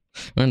dances.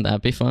 Wouldn't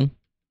that be fun?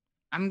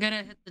 I'm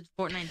gonna hit the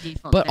Fortnite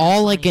default. But dance all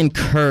on like you.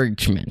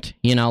 encouragement,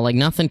 you know, like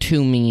nothing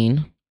too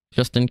mean,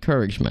 just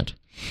encouragement.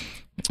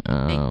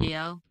 Take the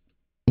L.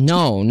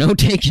 No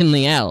taking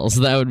the L's.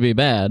 That would be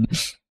bad.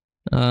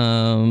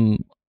 All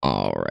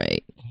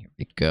right, here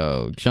we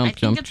go. Jump, I think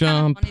jump, it's kind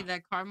jump. of funny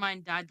that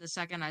Carmine died the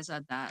second I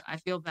said that. I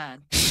feel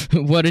bad.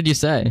 What did you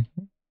say?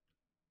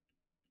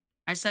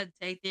 I said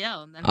take the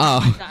L, and then Oh,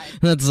 Carmine died.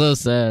 that's so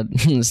sad,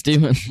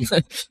 Steven.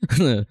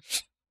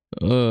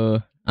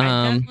 I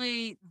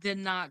definitely did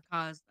not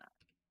cause that.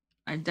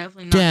 I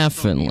definitely not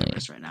Definitely. controlling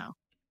this right now.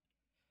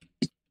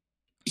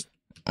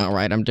 All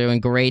right, I'm doing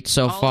great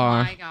so Oh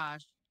far. my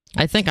gosh.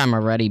 I think I'm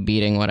already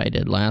beating what I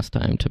did last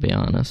time, to be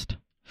honest.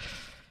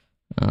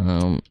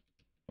 All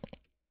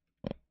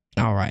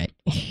right,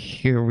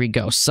 here we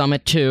go.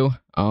 Summit 2.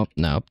 Oh,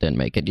 nope, didn't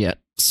make it yet.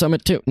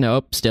 Summit 2.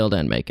 Nope, still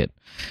didn't make it.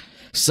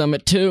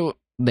 Summit 2.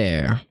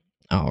 There.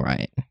 All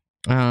right.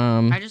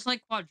 I just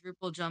like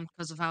quadruple jump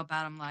because of how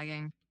bad I'm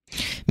lagging.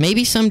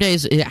 Maybe some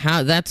days,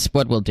 that's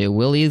what we'll do.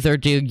 We'll either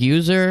do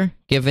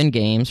user-given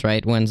games,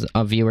 right, when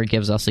a viewer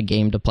gives us a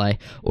game to play,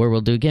 or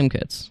we'll do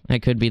GimKits.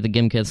 It could be the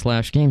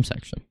GimKits/game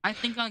section. I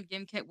think on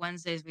GimKit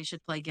Wednesdays we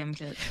should play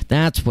GimKit.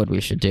 That's what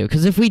we should do.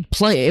 Because if we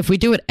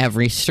do it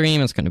every stream,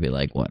 it's going to be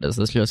like, what, is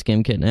this just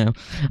GimKit now?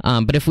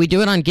 But if we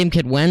do it on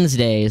GimKit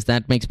Wednesdays,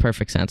 that makes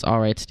perfect sense. All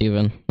right,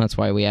 Steven. That's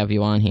why we have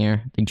you on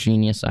here. The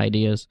genius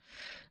ideas.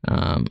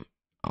 All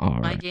My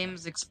right.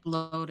 game's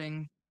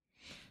exploding.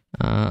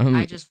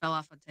 I just fell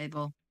off a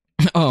table.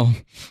 Oh,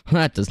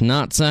 that does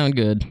not sound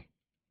good.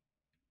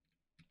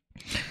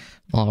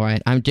 All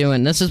right,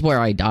 this is where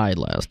I died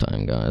last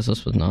time, guys.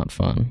 This was not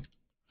fun.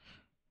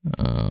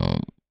 I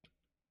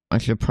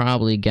should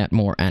probably get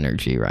more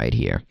energy right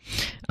here.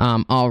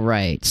 All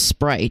right,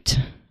 Sprite.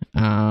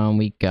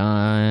 We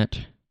got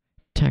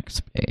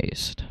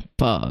text-based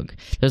bug.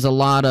 There's a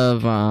lot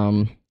of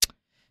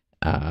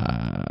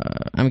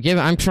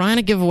I'm trying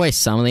to give away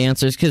some of the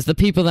answers because the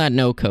people that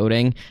know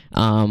coding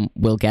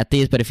will get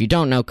these, but if you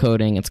don't know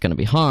coding, it's going to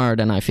be hard,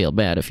 and I feel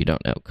bad if you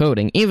don't know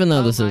coding, even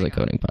though this is a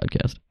coding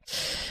podcast.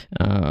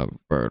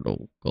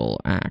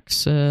 Vertical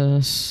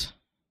axis.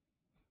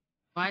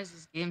 Why is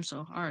this game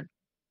so hard?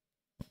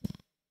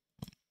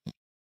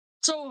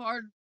 So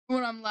hard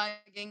when I'm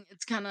lagging.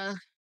 It's kind of...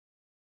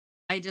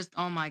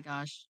 oh my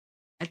gosh.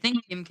 I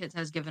think GimKit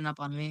has given up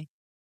on me.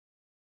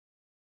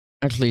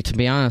 Actually, to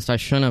be honest, I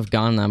shouldn't have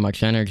gone that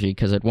much energy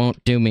because it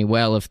won't do me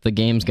well if the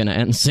game's gonna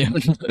end soon.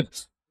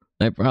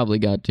 I probably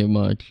got too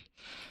much.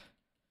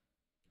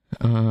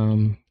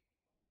 No,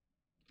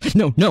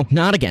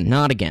 not again,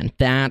 not again.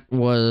 That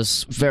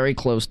was very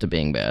close to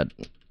being bad.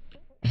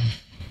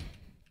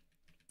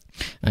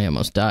 I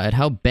almost died.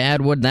 How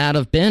bad would that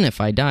have been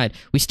if I died?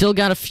 We still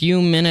got a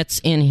few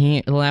minutes in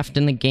here left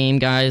in the game,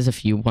 guys.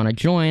 If you want to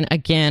join,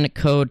 again,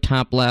 code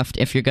top left.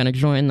 If you're gonna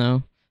join,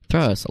 though,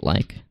 throw us a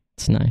like.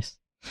 It's nice.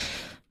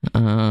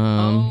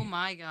 Oh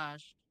my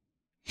gosh.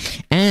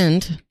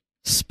 And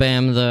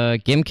spam the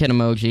GimKit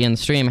emoji in the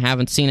stream. I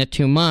haven't seen it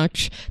too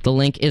much. The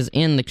link is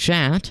in the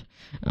chat,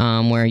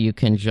 where you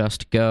can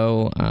just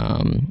go.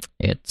 The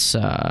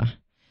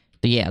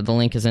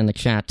link is in the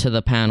chat to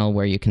the panel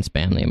where you can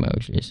spam the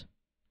emojis.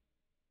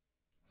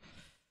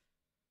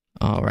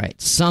 All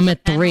right,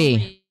 Summit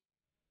 3.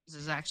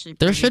 Is actually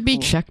There should be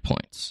cool.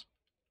 checkpoints.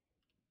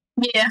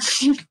 Yeah.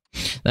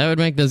 That would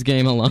make this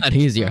game a lot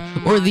easier.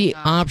 Oh Or my the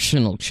God.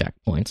 optional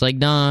checkpoints. Like,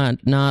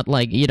 not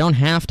like, you don't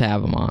have to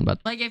have them on, but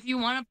Like, if you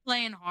want to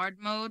play in hard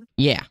mode,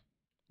 yeah,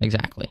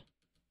 exactly.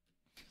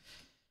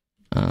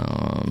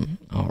 All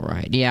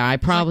right. Yeah, I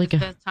probably it's like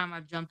the got, fifth time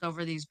I've jumped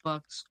over these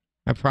books.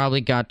 I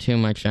probably got too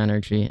much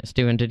energy.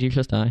 Steven, did you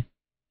just die?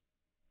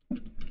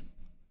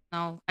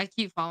 No, I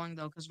keep falling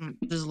though because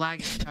this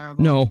lag is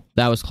terrible. No,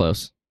 that was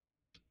close.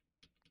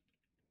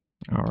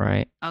 All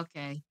right.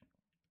 Okay.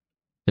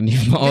 Did you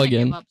I'm fall gonna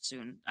again? give up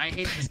soon. I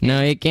hate this game.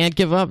 No, you can't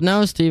give up.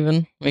 No,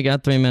 Steven. We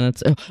got 3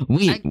 minutes.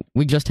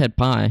 We just had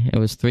pi. It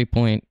was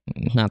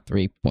not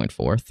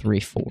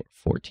 3.4,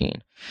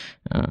 14.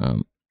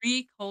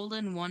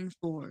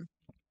 3:14.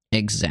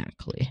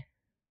 Exactly.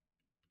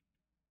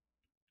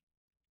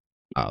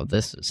 Oh,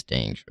 this is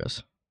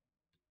dangerous.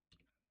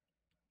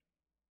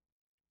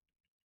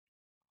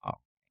 Oh,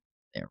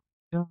 there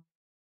we go.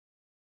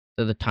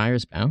 Do the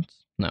tires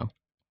bounce? No.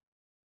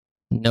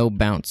 No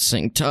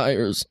bouncing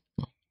tires.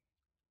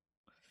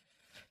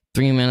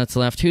 3 minutes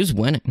left. Who's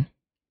winning?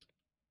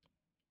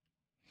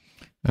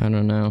 I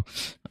don't know.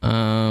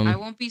 I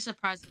won't be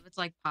surprised if it's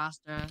like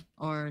pasta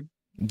or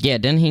Yeah,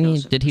 did he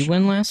Joseph win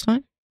Schmidt. last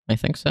time? I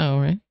think so,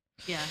 right?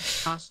 yeah,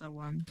 pasta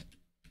one.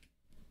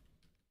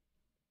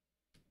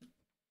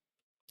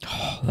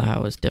 Oh,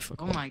 that was Oh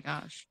difficult. my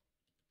gosh.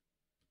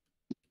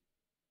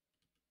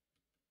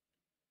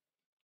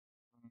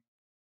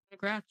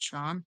 Congrats,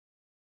 Sean.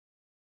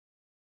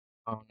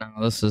 Oh no,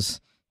 this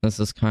is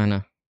kind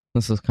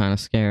of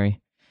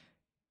scary.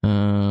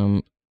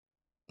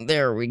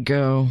 There we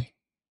go.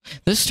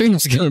 This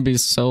stream's gonna be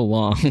so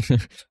long.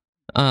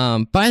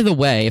 By the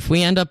way, if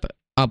we end up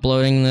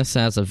uploading this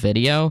as a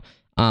video,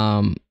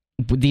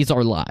 These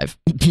are live,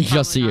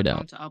 just so Probably you not know.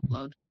 going to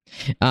upload.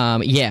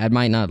 Yeah, it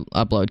might not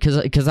upload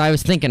because I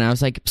was thinking, I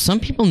was like, some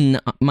people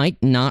might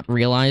not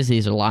realize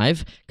these are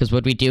live because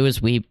what we do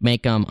is we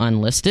make them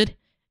unlisted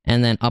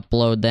and then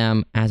upload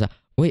them as a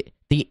wait.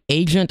 The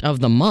agent of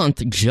the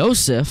month,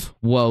 Joseph.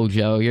 Whoa,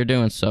 Joe, you're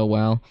doing so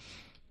well.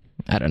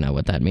 I don't know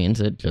what that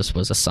means. It just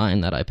was a sign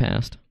that I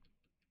passed.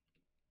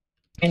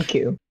 Thank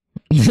you.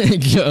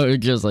 Joe,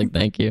 just like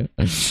thank you.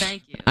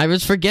 Thank you. I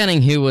was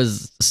forgetting who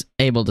was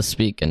able to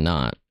speak and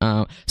not.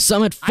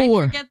 Summit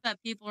 4. I forget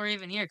that people are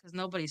even here because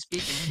nobody's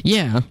speaking.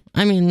 Yeah,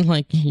 I mean,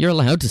 like, you're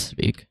allowed to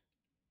speak.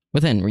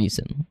 Within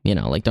reason. You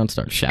know, like, don't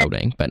start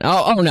shouting. But,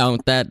 oh no,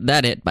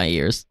 that hit my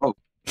ears. Oh.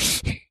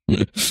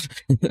 They're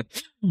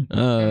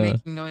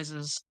making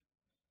noises.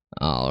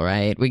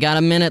 Alright, we got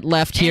a minute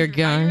left here,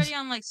 Andrew, I'm guys. already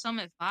on, like,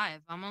 Summit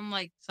 5. I'm on,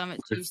 like, Summit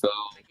 2. So,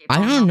 I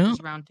don't know.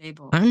 Round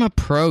table. I'm a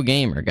pro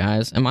gamer,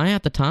 guys. Am I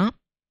at the top?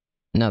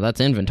 No, that's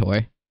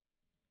inventory.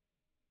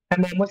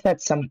 I'm almost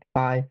at Summit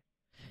 5.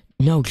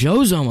 No,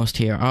 Joe's almost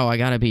here. Oh, I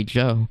gotta beat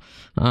Joe.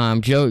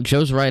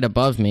 Joe's right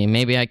above me.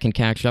 Maybe I can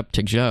catch up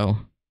to Joe.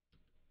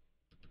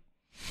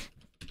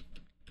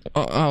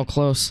 Oh,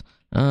 close.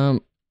 Oh,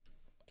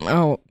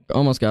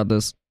 almost got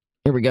this.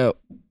 Here we go.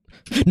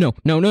 No.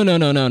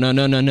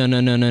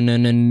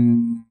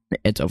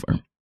 It's over.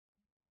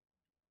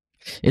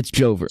 It's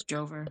Jover. It's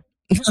Jover.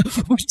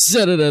 We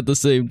said it at the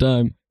same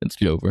time. It's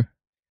Jover.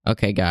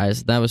 Okay,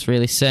 guys, that was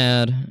really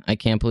sad. I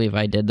can't believe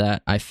I did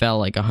that. I fell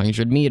like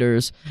 100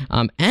 meters.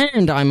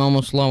 And I'm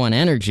almost low on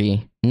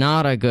energy.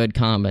 Not a good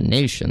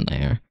combination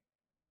there.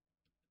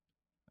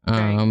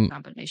 Very good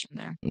combination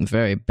there.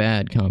 Very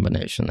bad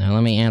combination there.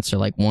 Let me answer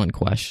like one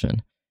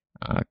question.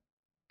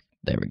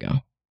 There we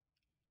go.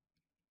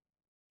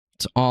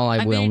 It's all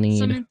I will made need.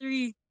 Summit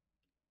 3.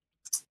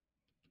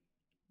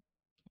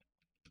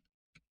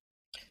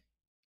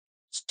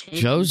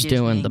 Joe's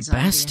doing the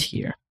best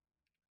here.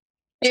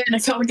 And I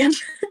fell again.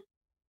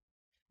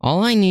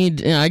 All I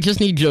need, I just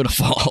need Joe to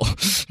fall.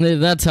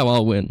 That's how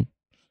I'll win.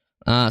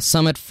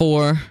 Summit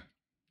 4.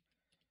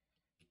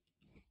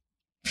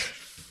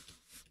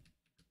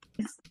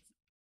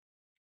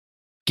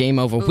 Game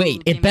over. Ooh,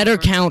 Wait, it game better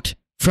over. count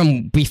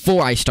from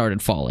before I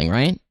started falling,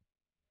 right?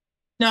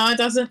 No, it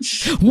doesn't.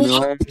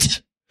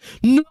 What?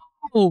 No!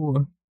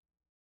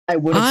 I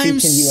would have I'm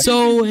beaten you.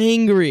 so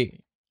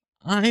angry.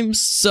 I'm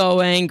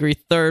so angry.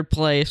 Third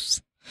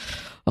place.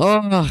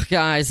 Oh,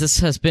 guys, this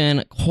has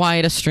been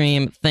quite a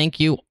stream. Thank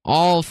you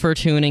all for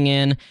tuning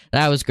in.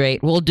 That was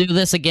great. We'll do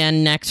this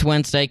again next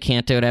Wednesday.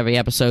 Can't do it every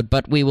episode,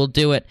 but we will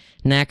do it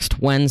next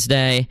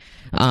Wednesday.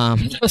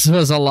 This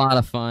was a lot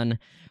of fun.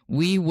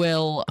 We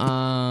will,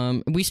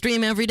 we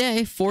stream every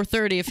day,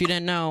 4:30, if you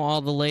didn't know, all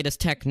the latest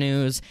tech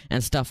news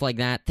and stuff like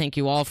that. Thank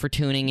you all for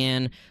tuning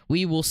in.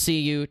 We will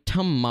see you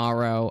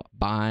tomorrow.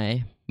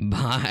 Bye.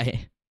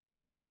 Bye.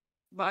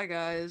 Bye,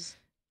 guys.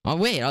 Oh,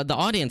 wait, the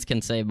audience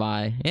can say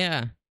bye.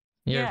 Yeah.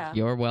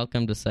 You're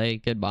welcome to say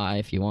goodbye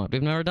if you want.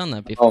 We've never done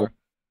that before.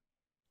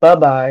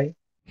 Bye-bye.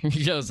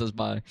 Joe says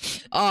bye.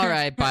 All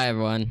right, bye,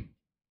 everyone.